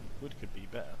 wood. Oh, wood could be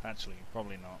better. Actually,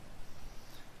 probably not.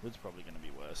 Wood's probably going to be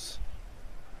worse.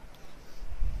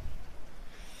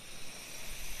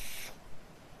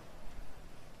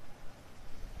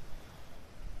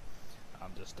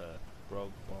 I'm just a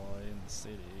broke boy in the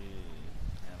city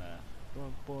and a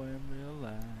broke boy in real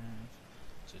life.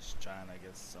 Just trying to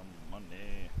get some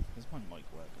money. Is my mic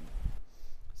working?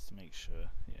 Just to make sure.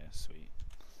 Yeah, sweet.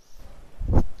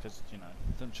 Because, you know,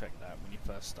 don't check that when you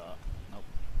first start. Nope,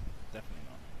 definitely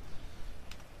not.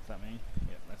 Is that me?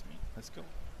 Yeah, that's me. Let's go.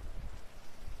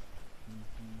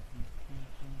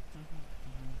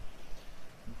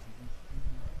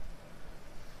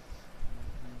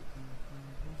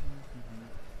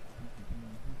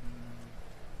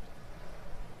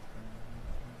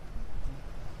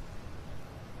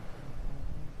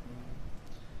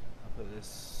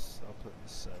 I'll put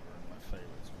this server in my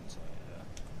favorites once I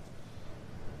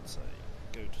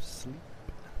go to sleep,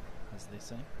 as they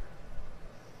say.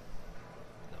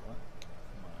 Does that work?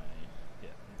 Yeah,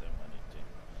 I'm doing what I need to.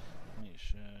 Make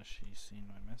sure she's seen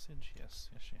my message. Yes,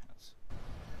 she has.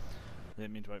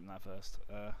 Didn't mean to open that first.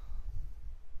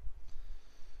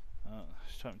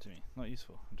 She's talking to me. Not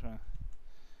useful. I'm trying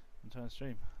to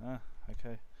stream.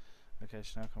 Okay. Okay,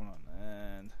 she's now coming on.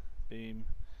 And boom.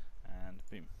 And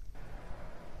boom.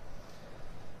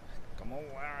 Come on,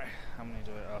 Larry. How many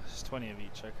do I? Oh, it's 20 of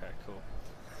each. Okay, cool.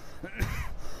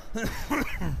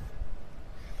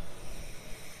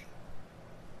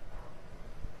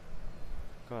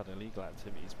 God, illegal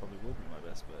activities probably will be my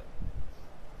best bet.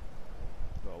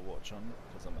 Got a watch on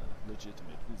because I'm a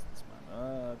legitimate businessman.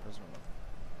 Press one.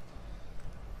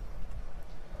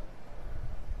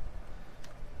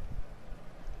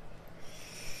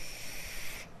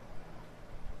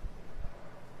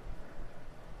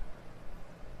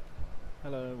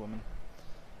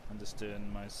 I'm just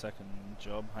doing my second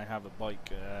job. I have a bike.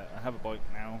 I have a bike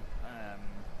now.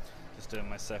 Just doing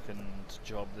my second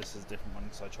job. This is a different one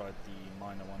because I tried the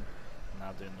minor one. I'm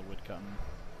now doing the wood cutting.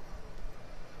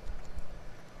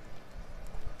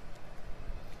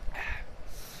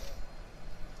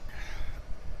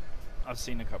 I've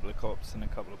seen a couple of cops and a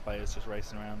couple of players just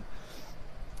racing around,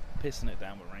 pissing it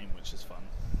down with rain, which is fun.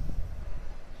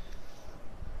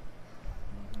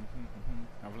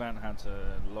 I've learned how to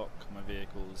lock my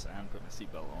vehicles and put my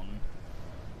seatbelt on.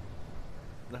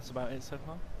 That's about it so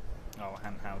far. Oh,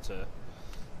 and how to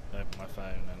open my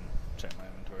phone and check my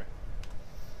inventory.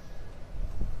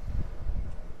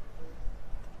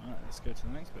 Alright, let's go to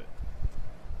the next bit.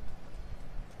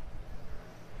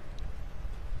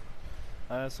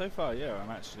 So far, yeah, I've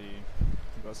got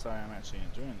to say I'm actually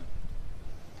enjoying it.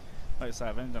 Like I say,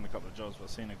 I've only done a couple of jobs, but I've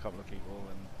seen a couple of people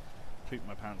and pooped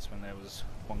my pants when there was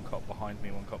one cop behind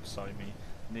me, one cop beside me.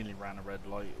 Nearly ran a red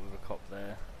light with a cop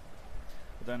there.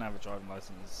 I don't have a driving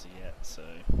license yet, so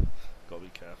gotta be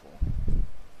careful.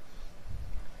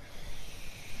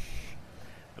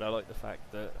 But I like the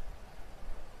fact that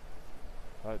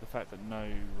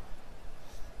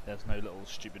there's no little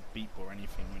stupid beep or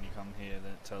anything when you come here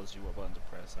that tells you what button to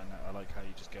press. I like how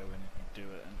you just go in and you do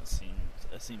it, and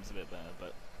it seems a bit better.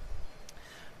 But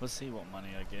we'll see what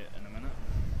money I get in a minute.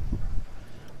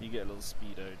 You get a little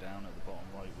speedo down at the bottom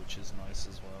right, which is nice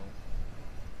as well.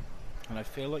 And I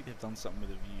feel like they've done something with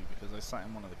the view, because I sat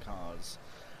in one of the cars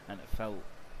and it felt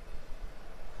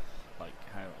like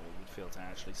how it would feel to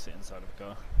actually sit inside of a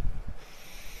car.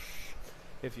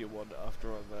 If you want,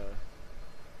 after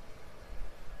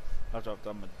I've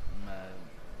done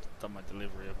my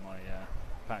delivery of my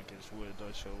packaged wood,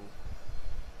 I shall.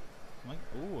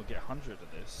 I'll get 100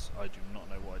 of this. I do not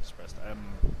know why I just pressed.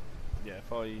 Yeah,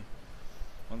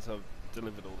 once I've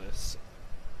delivered all this,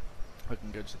 I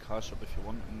can go to the car shop if you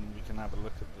want, and we can have a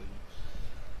look at the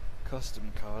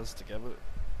custom cars together,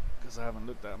 because I haven't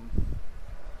looked at them.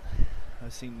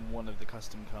 I've seen one of the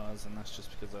custom cars, and that's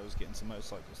just because I was getting some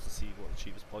motorcycles to see what the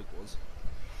cheapest bike was.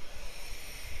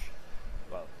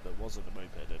 Well, there wasn't a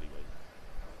moped anyway.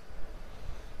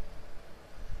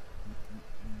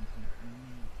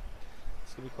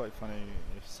 It's going to be quite funny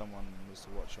if someone was to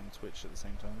watch on Twitch at the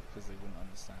same time, because they wouldn't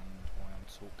understand why I'm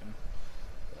talking.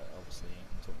 But obviously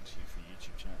I'm talking to you for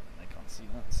YouTube chat and they can't see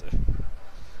that, so...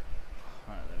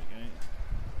 Alright, there we go.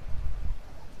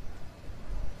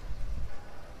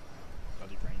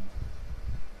 Bloody brain.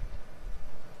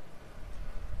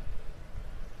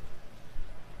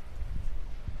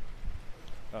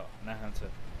 Oh, now how to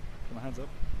put my hands up.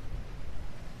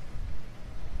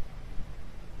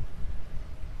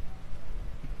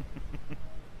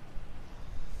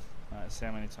 Alright, see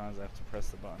how many times I have to press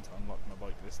the button to unlock my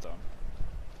bike this time.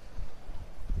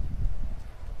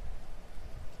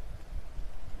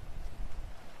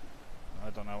 I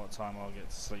don't know what time I'll get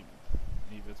to sleep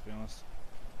either, to be honest.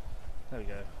 There we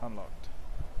go, unlocked.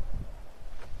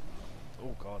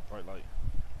 Oh god, bright light.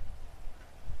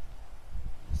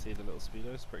 See the little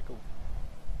speedo, it's pretty cool.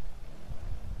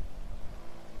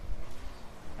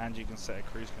 And you can set a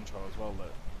cruise control as well,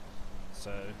 look.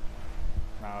 So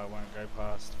now I won't go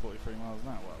past 43 miles an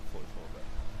hour, well 44, but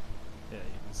yeah,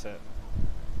 you can set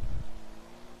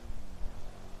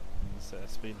a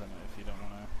speed limit if you don't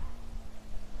want to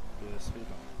do a speed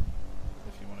limit.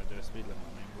 If you want to do a speed limit,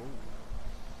 I mean, whoa.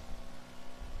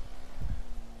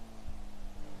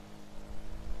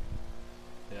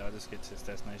 Yeah, I'll just get to this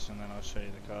destination and then I'll show you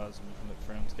the cars and we can look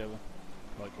through them together,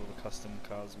 like all the custom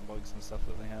cars and bikes and stuff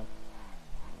that they have.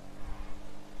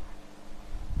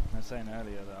 I was saying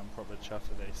earlier that I'm proper chuffed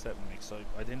that they accept me, so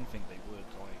I didn't think they would.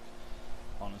 Like,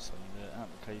 honestly, the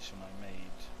application I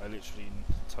made, I literally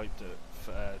typed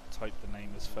the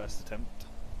name as first attempt.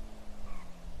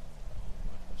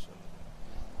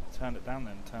 Turned it down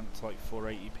then, turned it to like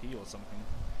 480p or something.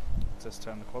 Just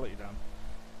turned the quality down.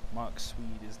 Mark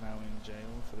Swede is now in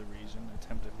jail for the region.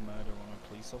 Attempted murder on a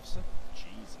police officer.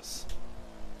 Jesus.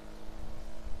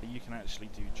 But you can actually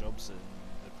do jobs in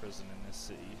the prison in this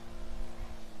city,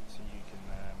 so you can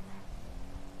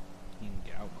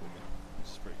get out quicker, which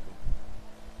is pretty cool.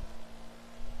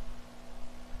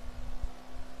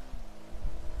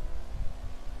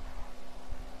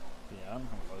 But yeah, I don't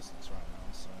have a license right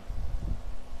now, so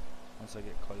once I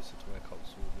get closer to where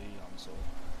cops will be, I'm sort of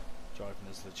driving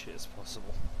as legit as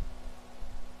possible.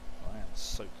 I am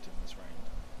soaked in this rain.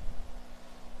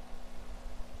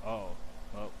 Oh,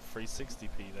 well,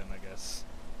 360p then, I guess.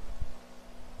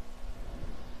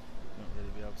 Won't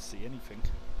really be able to see anything.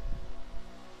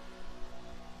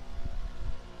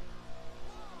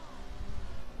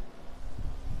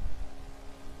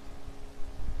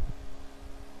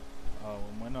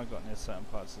 got near certain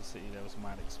parts of the city, there was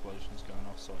mad explosions going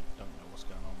off, so I don't know what's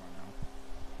going on right now.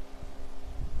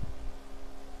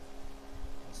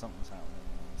 But something's happening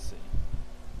in the city.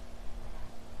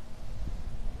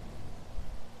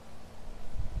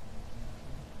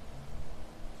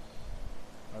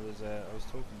 I was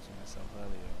talking to myself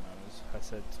earlier, and I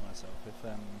said to myself,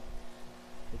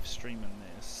 if streaming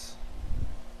this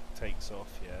takes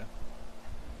off, yeah,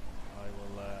 I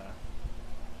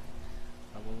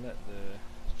will let the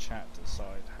chat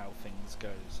decide how things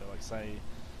go. So like say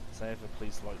if a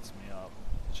police lights me up,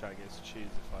 the chat gets to choose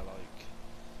if I like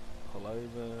pull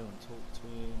over and talk to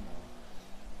him, or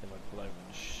if I pull over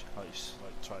and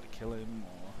like try to kill him,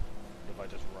 or if I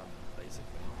just run,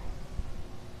 basically.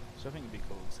 So I think it'd be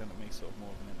cool, because then it makes sort of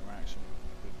more of an interaction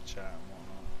with the chat and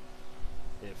whatnot,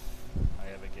 if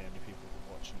I ever get any people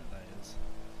watching it, that is.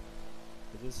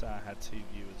 It did say I had 2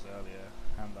 viewers earlier,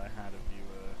 and I had a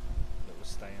viewer that was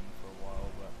staying for a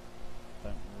while, but I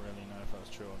don't really know if that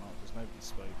was true or not, because nobody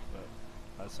spoke. But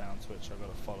I'd say on Twitch I've got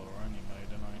a follower only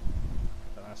mode, and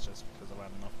but that's just because I've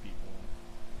had enough people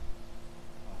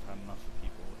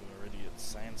who are idiots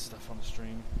saying stuff on the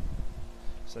stream,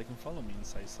 so they can follow me and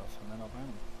say stuff, and then I'll ban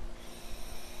them.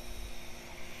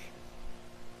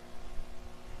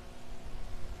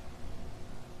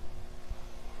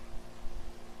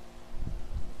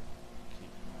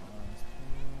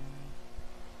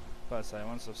 But I say,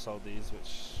 once I've sold these,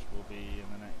 which will be in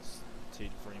the next 2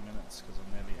 to 3 minutes, because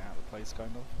I'm nearly out of the place,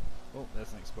 kind of. Oh,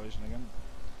 there's an explosion again.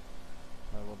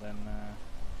 I will then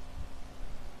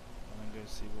go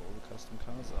see what all the custom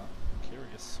cars are. I'm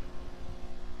curious.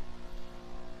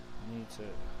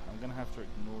 I'm gonna have to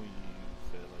ignore you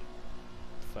for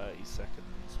like 30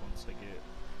 seconds once I get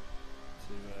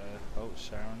to oh,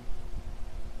 Sharon.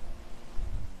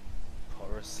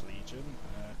 Porous Legion.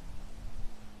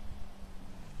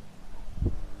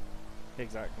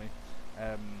 Exactly.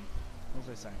 What was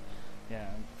I saying? Yeah,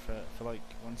 for like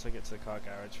once I get to the car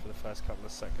garage, for the first couple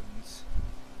of seconds,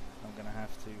 I'm gonna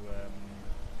have to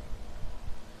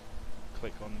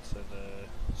click onto the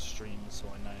stream so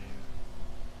I know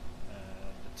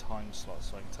the time slot,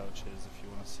 so I can tell Chiz if you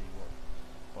want to see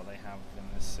what they have in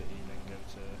this city, then go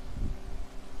to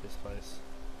this place.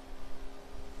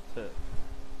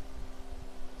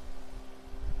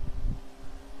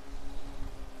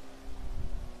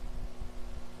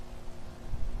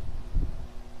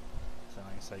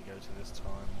 Say go to this time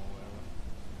or whatever,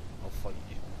 I'll fight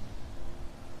you.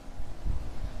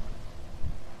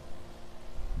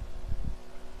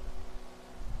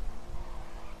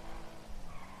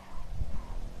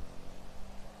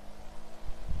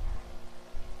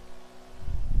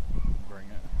 Bring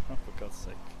it, oh, for God's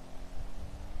sake.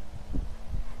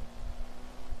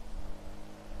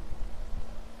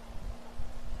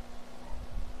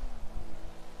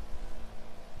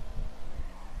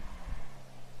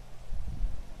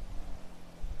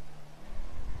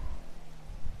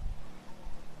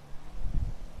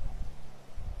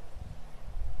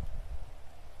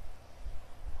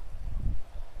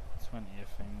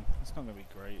 Thing. It's not going to be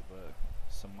great, but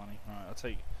some money. Alright,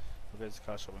 we'll go to the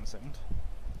car shop in a second,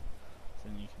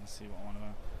 then you can see what I'm on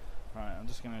about. Alright, I'm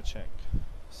just going to check,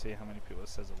 see how many people it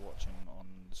says are watching on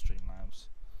the Streamlabs.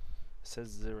 It says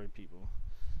 0 people,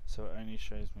 so it only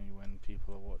shows me when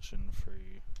people are watching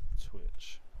through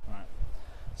Twitch. Alright,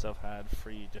 so I've had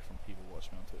 3 different people watch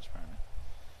me on Twitch apparently.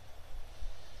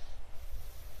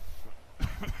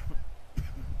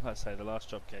 Like I say, the last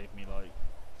job gave me like,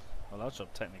 well, last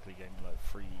job technically gave me like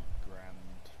 $3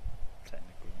 grand,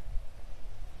 technically.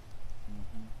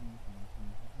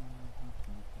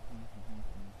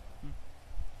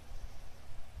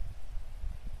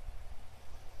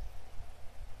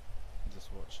 I'm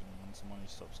just watching, when some money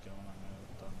stops going, I know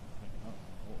it's done. I think, oh,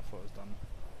 I thought it was done.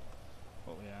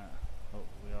 What we at? Oh,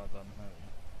 we are done, there we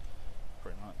go.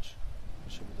 Pretty much.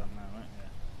 We should be done now, right?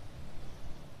 Yeah.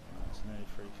 It's nearly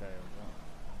 3k I've got.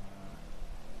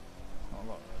 Not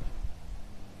a lot, really.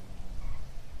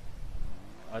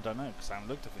 I don't know, because I haven't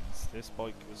looked at things. This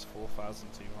bike was 4,200,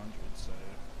 so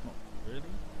not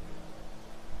really.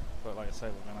 But like I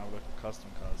say, we're going to have a look at custom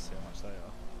cars, see how much they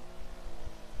are.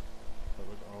 But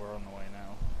we're on the way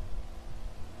now.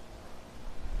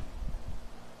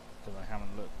 Because I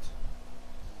haven't looked.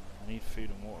 I need food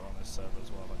and water on this server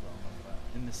as well, I've got to remember that.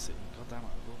 In this city, god damn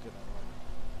it, I will get that right.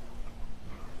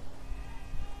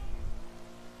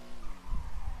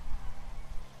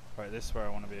 Right, this is where I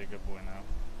want to be a good boy now.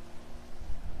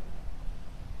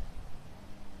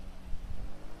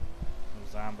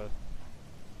 Amber.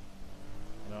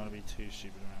 I don't want to be too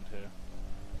stupid around here.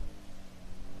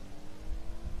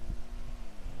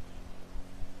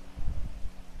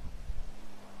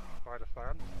 by the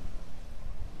fan.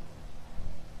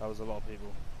 That was a lot of people.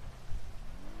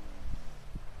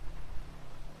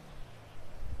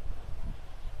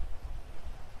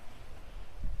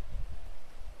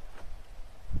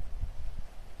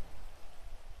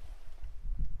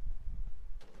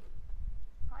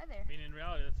 Hi there. I mean, in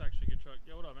reality, that's actually a good truck.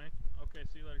 Yo, what up, man? Okay,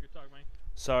 see you later. Good talk, man.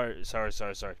 Sorry. It's all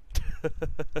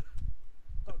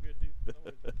good, dude. No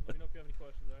worries, man. Let me know if you have any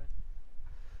questions, alright?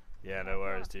 Yeah, no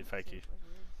worries, dude. Thank you.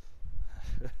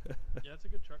 Yeah, it's a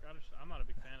good truck. I'm not a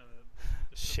big fan of it.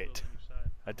 The Shit. wheels on each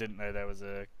side. I didn't know there was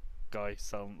a guy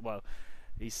selling. Well,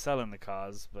 he's selling the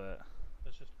cars, but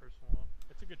That's just personal.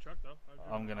 It's a good truck, though.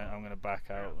 I'm gonna back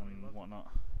Yeah, out no, he and loves it. whatnot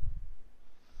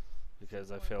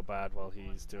because I feel bad while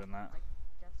he's doing that.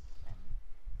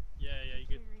 Yeah, you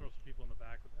could throw some people in the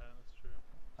back with that. That's true.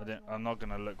 I'm not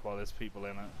gonna look while there's people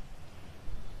in it.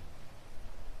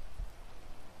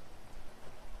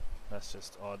 That's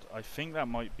just odd. I think that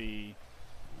might be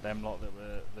them lot that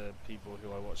were the people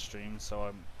who I watch stream. So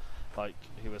I'm like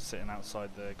who were sitting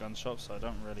outside the gun shop. So I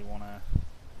don't really want to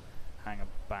hang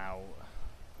about.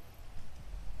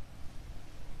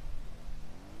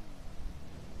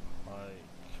 Like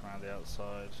around the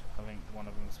outside. I think one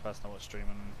of them is the person I watch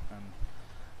streaming,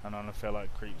 and I feel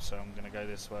like creep. So I'm gonna go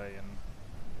this way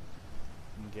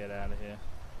and get out of here.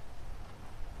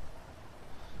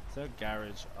 Is there a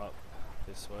garage up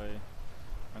this way?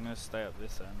 I'm gonna stay up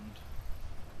this end.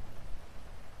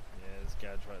 Yeah, there's a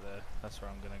garage right there. That's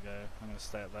where I'm gonna go. I'm gonna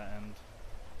stay at that end.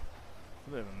 A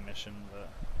bit of a mission, but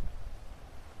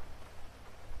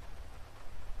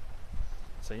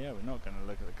so yeah, we're not gonna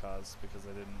look at the cars because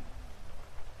I didn't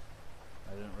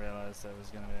realise there was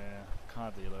gonna be a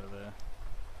car deal over there.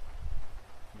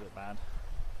 A bit bad.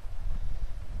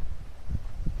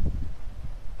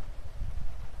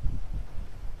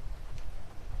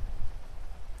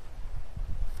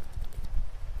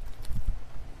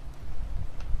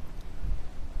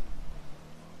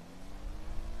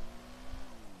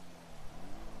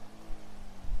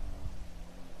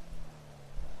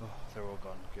 Oh, they're all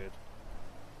gone. Good.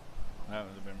 That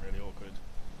would have been really awkward.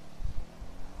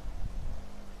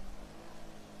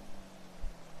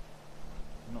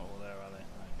 Not all there, are they?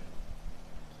 No, good.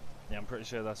 Yeah, I'm pretty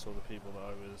sure that's all the people that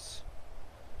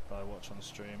I watch on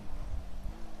stream.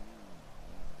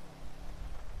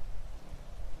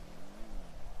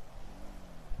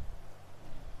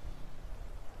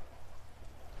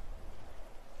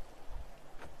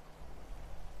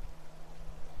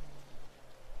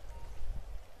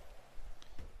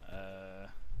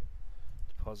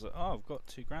 Deposit. Oh, I've got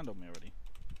 $2 grand on me already.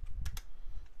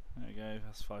 There we go.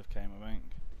 That's 5k in my bank.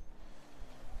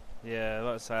 Yeah,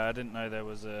 like I say, I didn't know there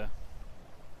was a.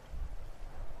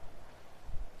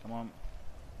 Come on.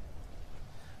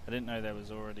 I didn't know there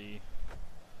was already.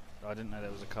 I didn't know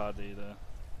there was a car dealer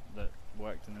that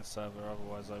worked in this server.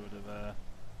 Otherwise, I would have.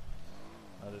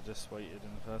 I'd have just waited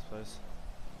in the first place.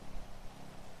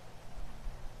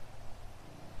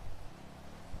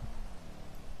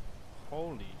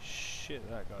 Holy shit,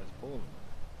 that guy's balling.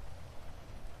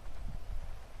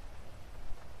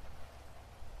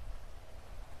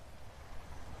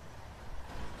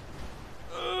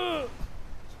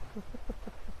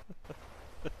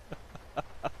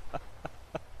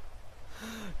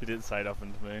 He didn't say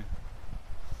nothing to me.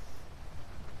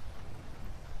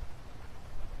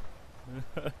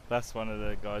 That's one of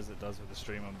the guys that does with the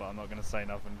streaming, but I'm not going to say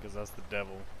nothing because that's the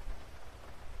devil.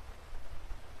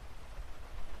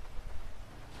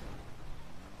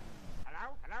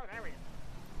 Hello, there we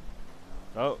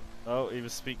go. Oh, he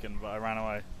was speaking, but I ran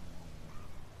away.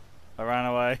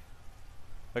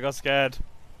 I got scared.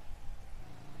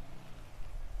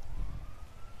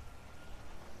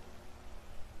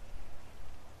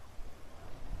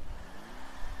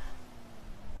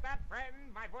 That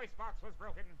friend, my voice box was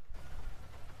broken.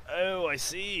 Oh, I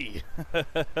see. And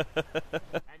yeah,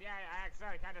 I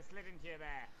accidentally kind of slid into you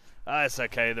there. Ah, it's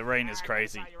okay, the rain is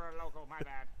crazy. I thought you were a local, my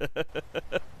bad.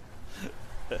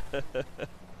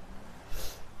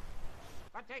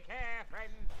 But take care,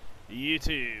 friend. You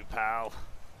too, pal.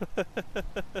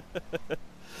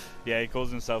 Yeah, he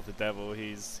calls himself the devil.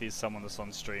 He's someone that's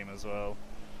on stream as well.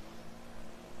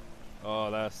 Oh,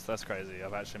 that's crazy.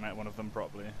 I've actually met one of them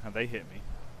properly, and they hit me.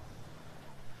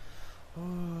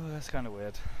 Oh, that's kind of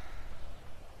weird.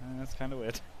 That's kind of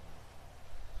weird.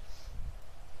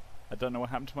 I don't know what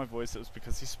happened to my voice. It was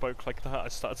because he spoke like that. I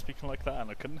started speaking like that,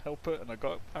 and I couldn't help it, and I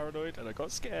got paranoid, and I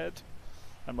got scared,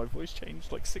 and my voice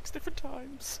changed like 6 different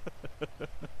times.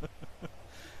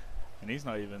 And he's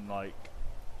not even like,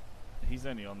 he's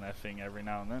only on their thing every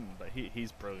now and then, but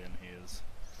he's brilliant. He is.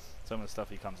 Some of the stuff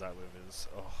he comes out with is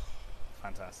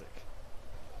fantastic.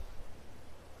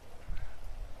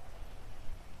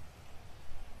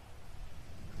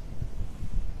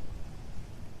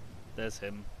 There's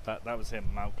him. That was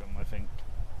him, Malcolm, I think.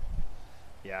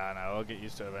 Yeah, I know. I'll get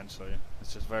used to it eventually.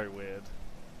 It's just very weird.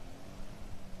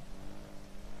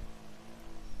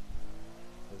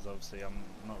 Because obviously I'm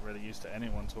not really used to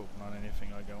anyone talking on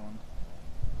anything I go on.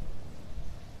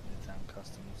 Midtown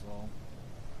Customs law.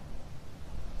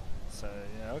 So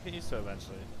yeah, I'll get used to it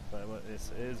eventually. But it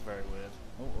is very weird.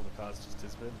 Oh, all the cars just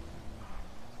disappeared.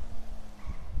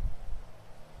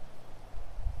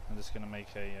 I'm just gonna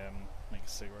make a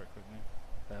cigarette quickly.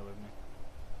 Bear with me.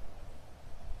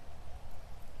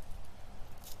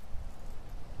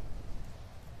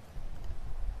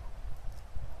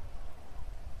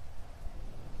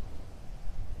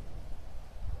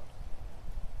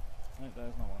 No, that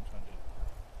is not what I'm trying to do.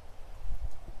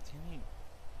 Do you need...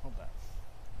 Hold that.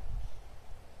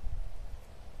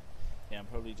 Yeah, I'm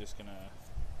probably just gonna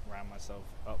round myself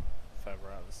up further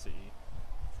out of the city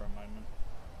for a moment.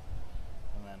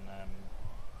 And then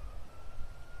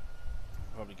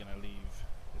probably gonna leave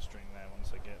the string there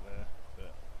once I get there.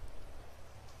 But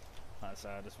like I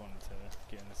said, I just wanted to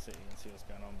get in the city and see what's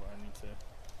going on, but I need to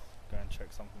go and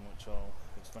check something which I'll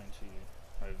explain to you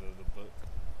over the book.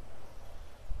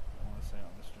 I don't want to say it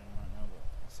on the stream right now, but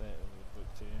I'll say it over the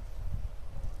book to you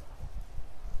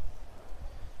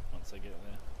once I get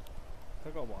there.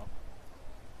 I've got a while.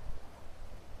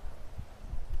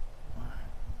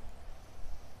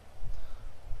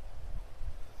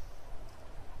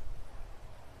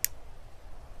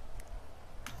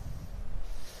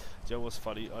 Do you know what's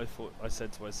funny? I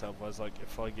said to myself, I was like,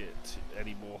 if I get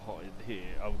any more hot in here,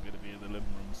 I'm going to be in the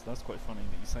living room. So that's quite funny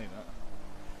that you say that.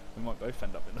 We might both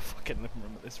end up in the fucking living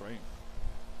room at this rate.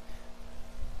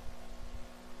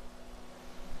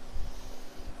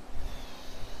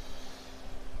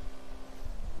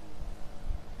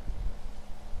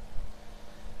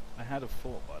 I had a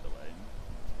thought, by the way.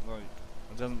 Like,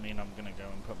 it doesn't mean I'm going to go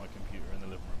and put my computer in the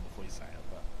living room before you say it,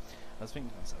 but I was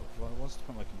thinking to myself, if I was to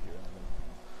put my computer in the living room,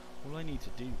 all I need to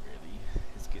do really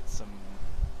is get some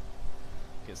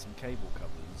cable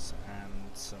covers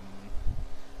and some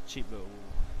cheap little,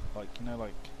 like, you know,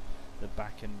 like the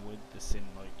back end wood that's in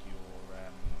like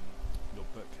your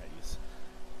bookcase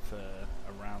for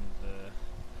around the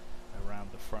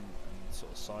front and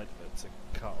sort of side of it to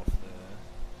cut off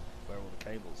where all the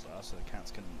cables are, so the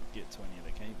cats couldn't get to any of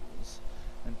the cables.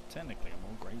 And technically I'm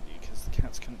all gravy because the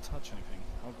cats couldn't touch anything.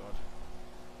 Oh god.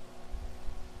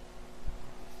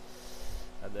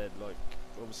 And then, like,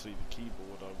 obviously the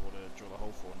keyboard I want to drill a hole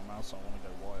for, and the mouse I want to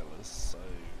go wireless, so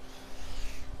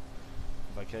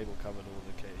if I cable covered all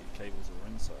the cables that were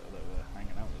inside, that were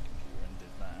hanging out of the computer, and did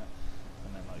that,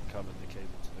 and then like covered the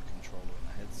cable to the controller and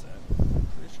the headset, I'm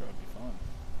pretty sure I'd be fine.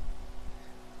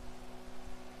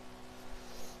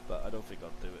 But I don't think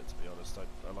I'd do it, to be honest. I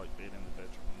like being in the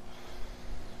bedroom.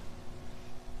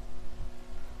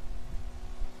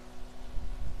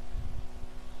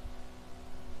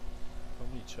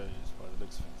 Probably chose, by the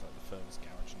looks of things, like the furthest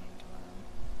garage known to man.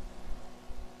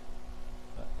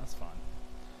 But that's fine.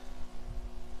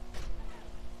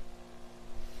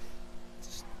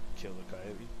 Just kill the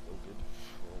coyote, all good.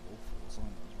 Or a wolf or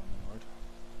something that was running the road.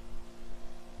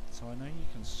 So I know you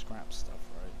can scrap stuff,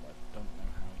 right? But I don't know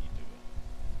how you do it.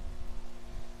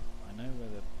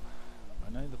 I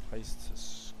know the place to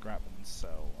scrap and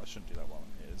sell. I shouldn't do that while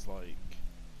I'm here. Is like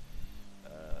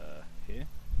here.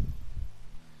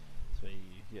 So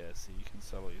so you can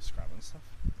sell all your scrap and stuff.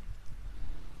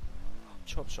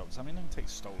 Chop shops. I mean, they can take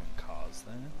stolen cars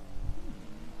there.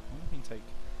 Why don't we take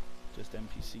just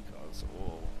NPC cars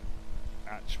or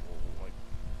actual like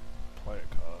player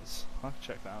cars? I'll have to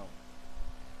check that out.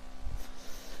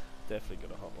 Definitely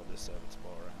gonna hop on this server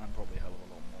tomorrow, and probably a hell of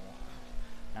a lot more.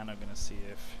 And I'm gonna see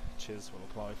if Chiz will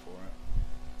apply for it.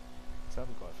 So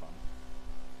that'll be quite fun.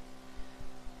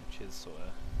 If Chiz sort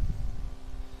of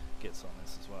gets on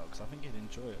this as well, because I think he'd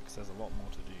enjoy it, because there's a lot more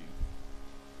to do.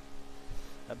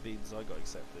 That means I got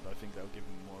accepted. I think that'll give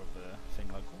him more of a thing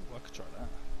like, oh, I could try that.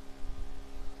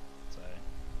 So,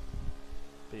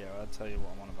 but yeah, I'll tell you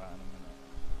what I'm on about in a minute.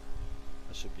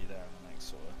 I should be there in the next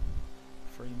sort of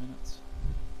 3 minutes.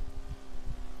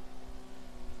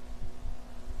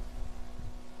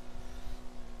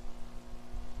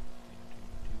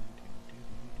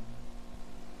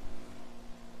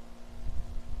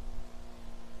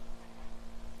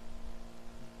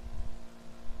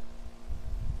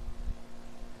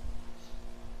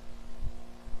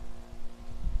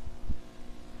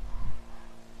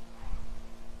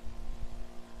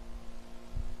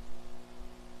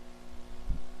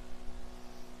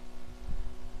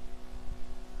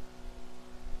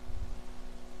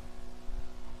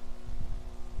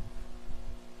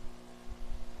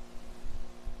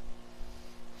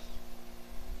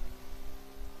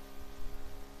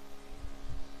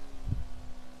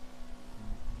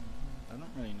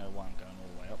 don't really know why I'm going all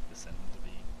the way up this end, to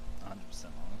be 100%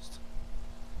 honest.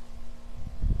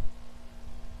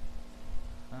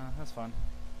 That's fine.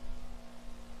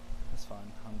 That's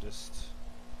fine. I'm just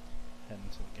heading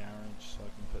to the garage so I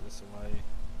can put this away.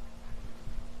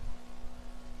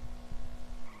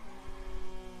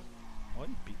 Why are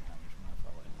you beating at me from that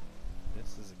far away?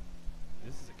 This is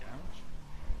a garage?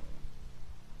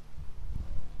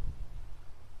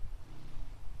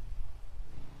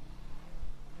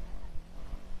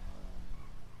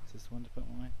 Is this the one to put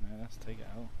away? No, let's take it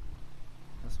out.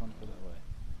 That's the one to put it away.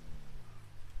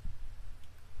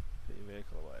 Put your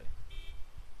vehicle away.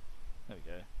 There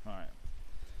we go. Alright.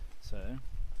 So,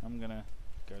 I'm gonna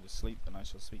go to sleep and I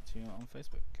shall speak to you on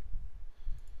Facebook.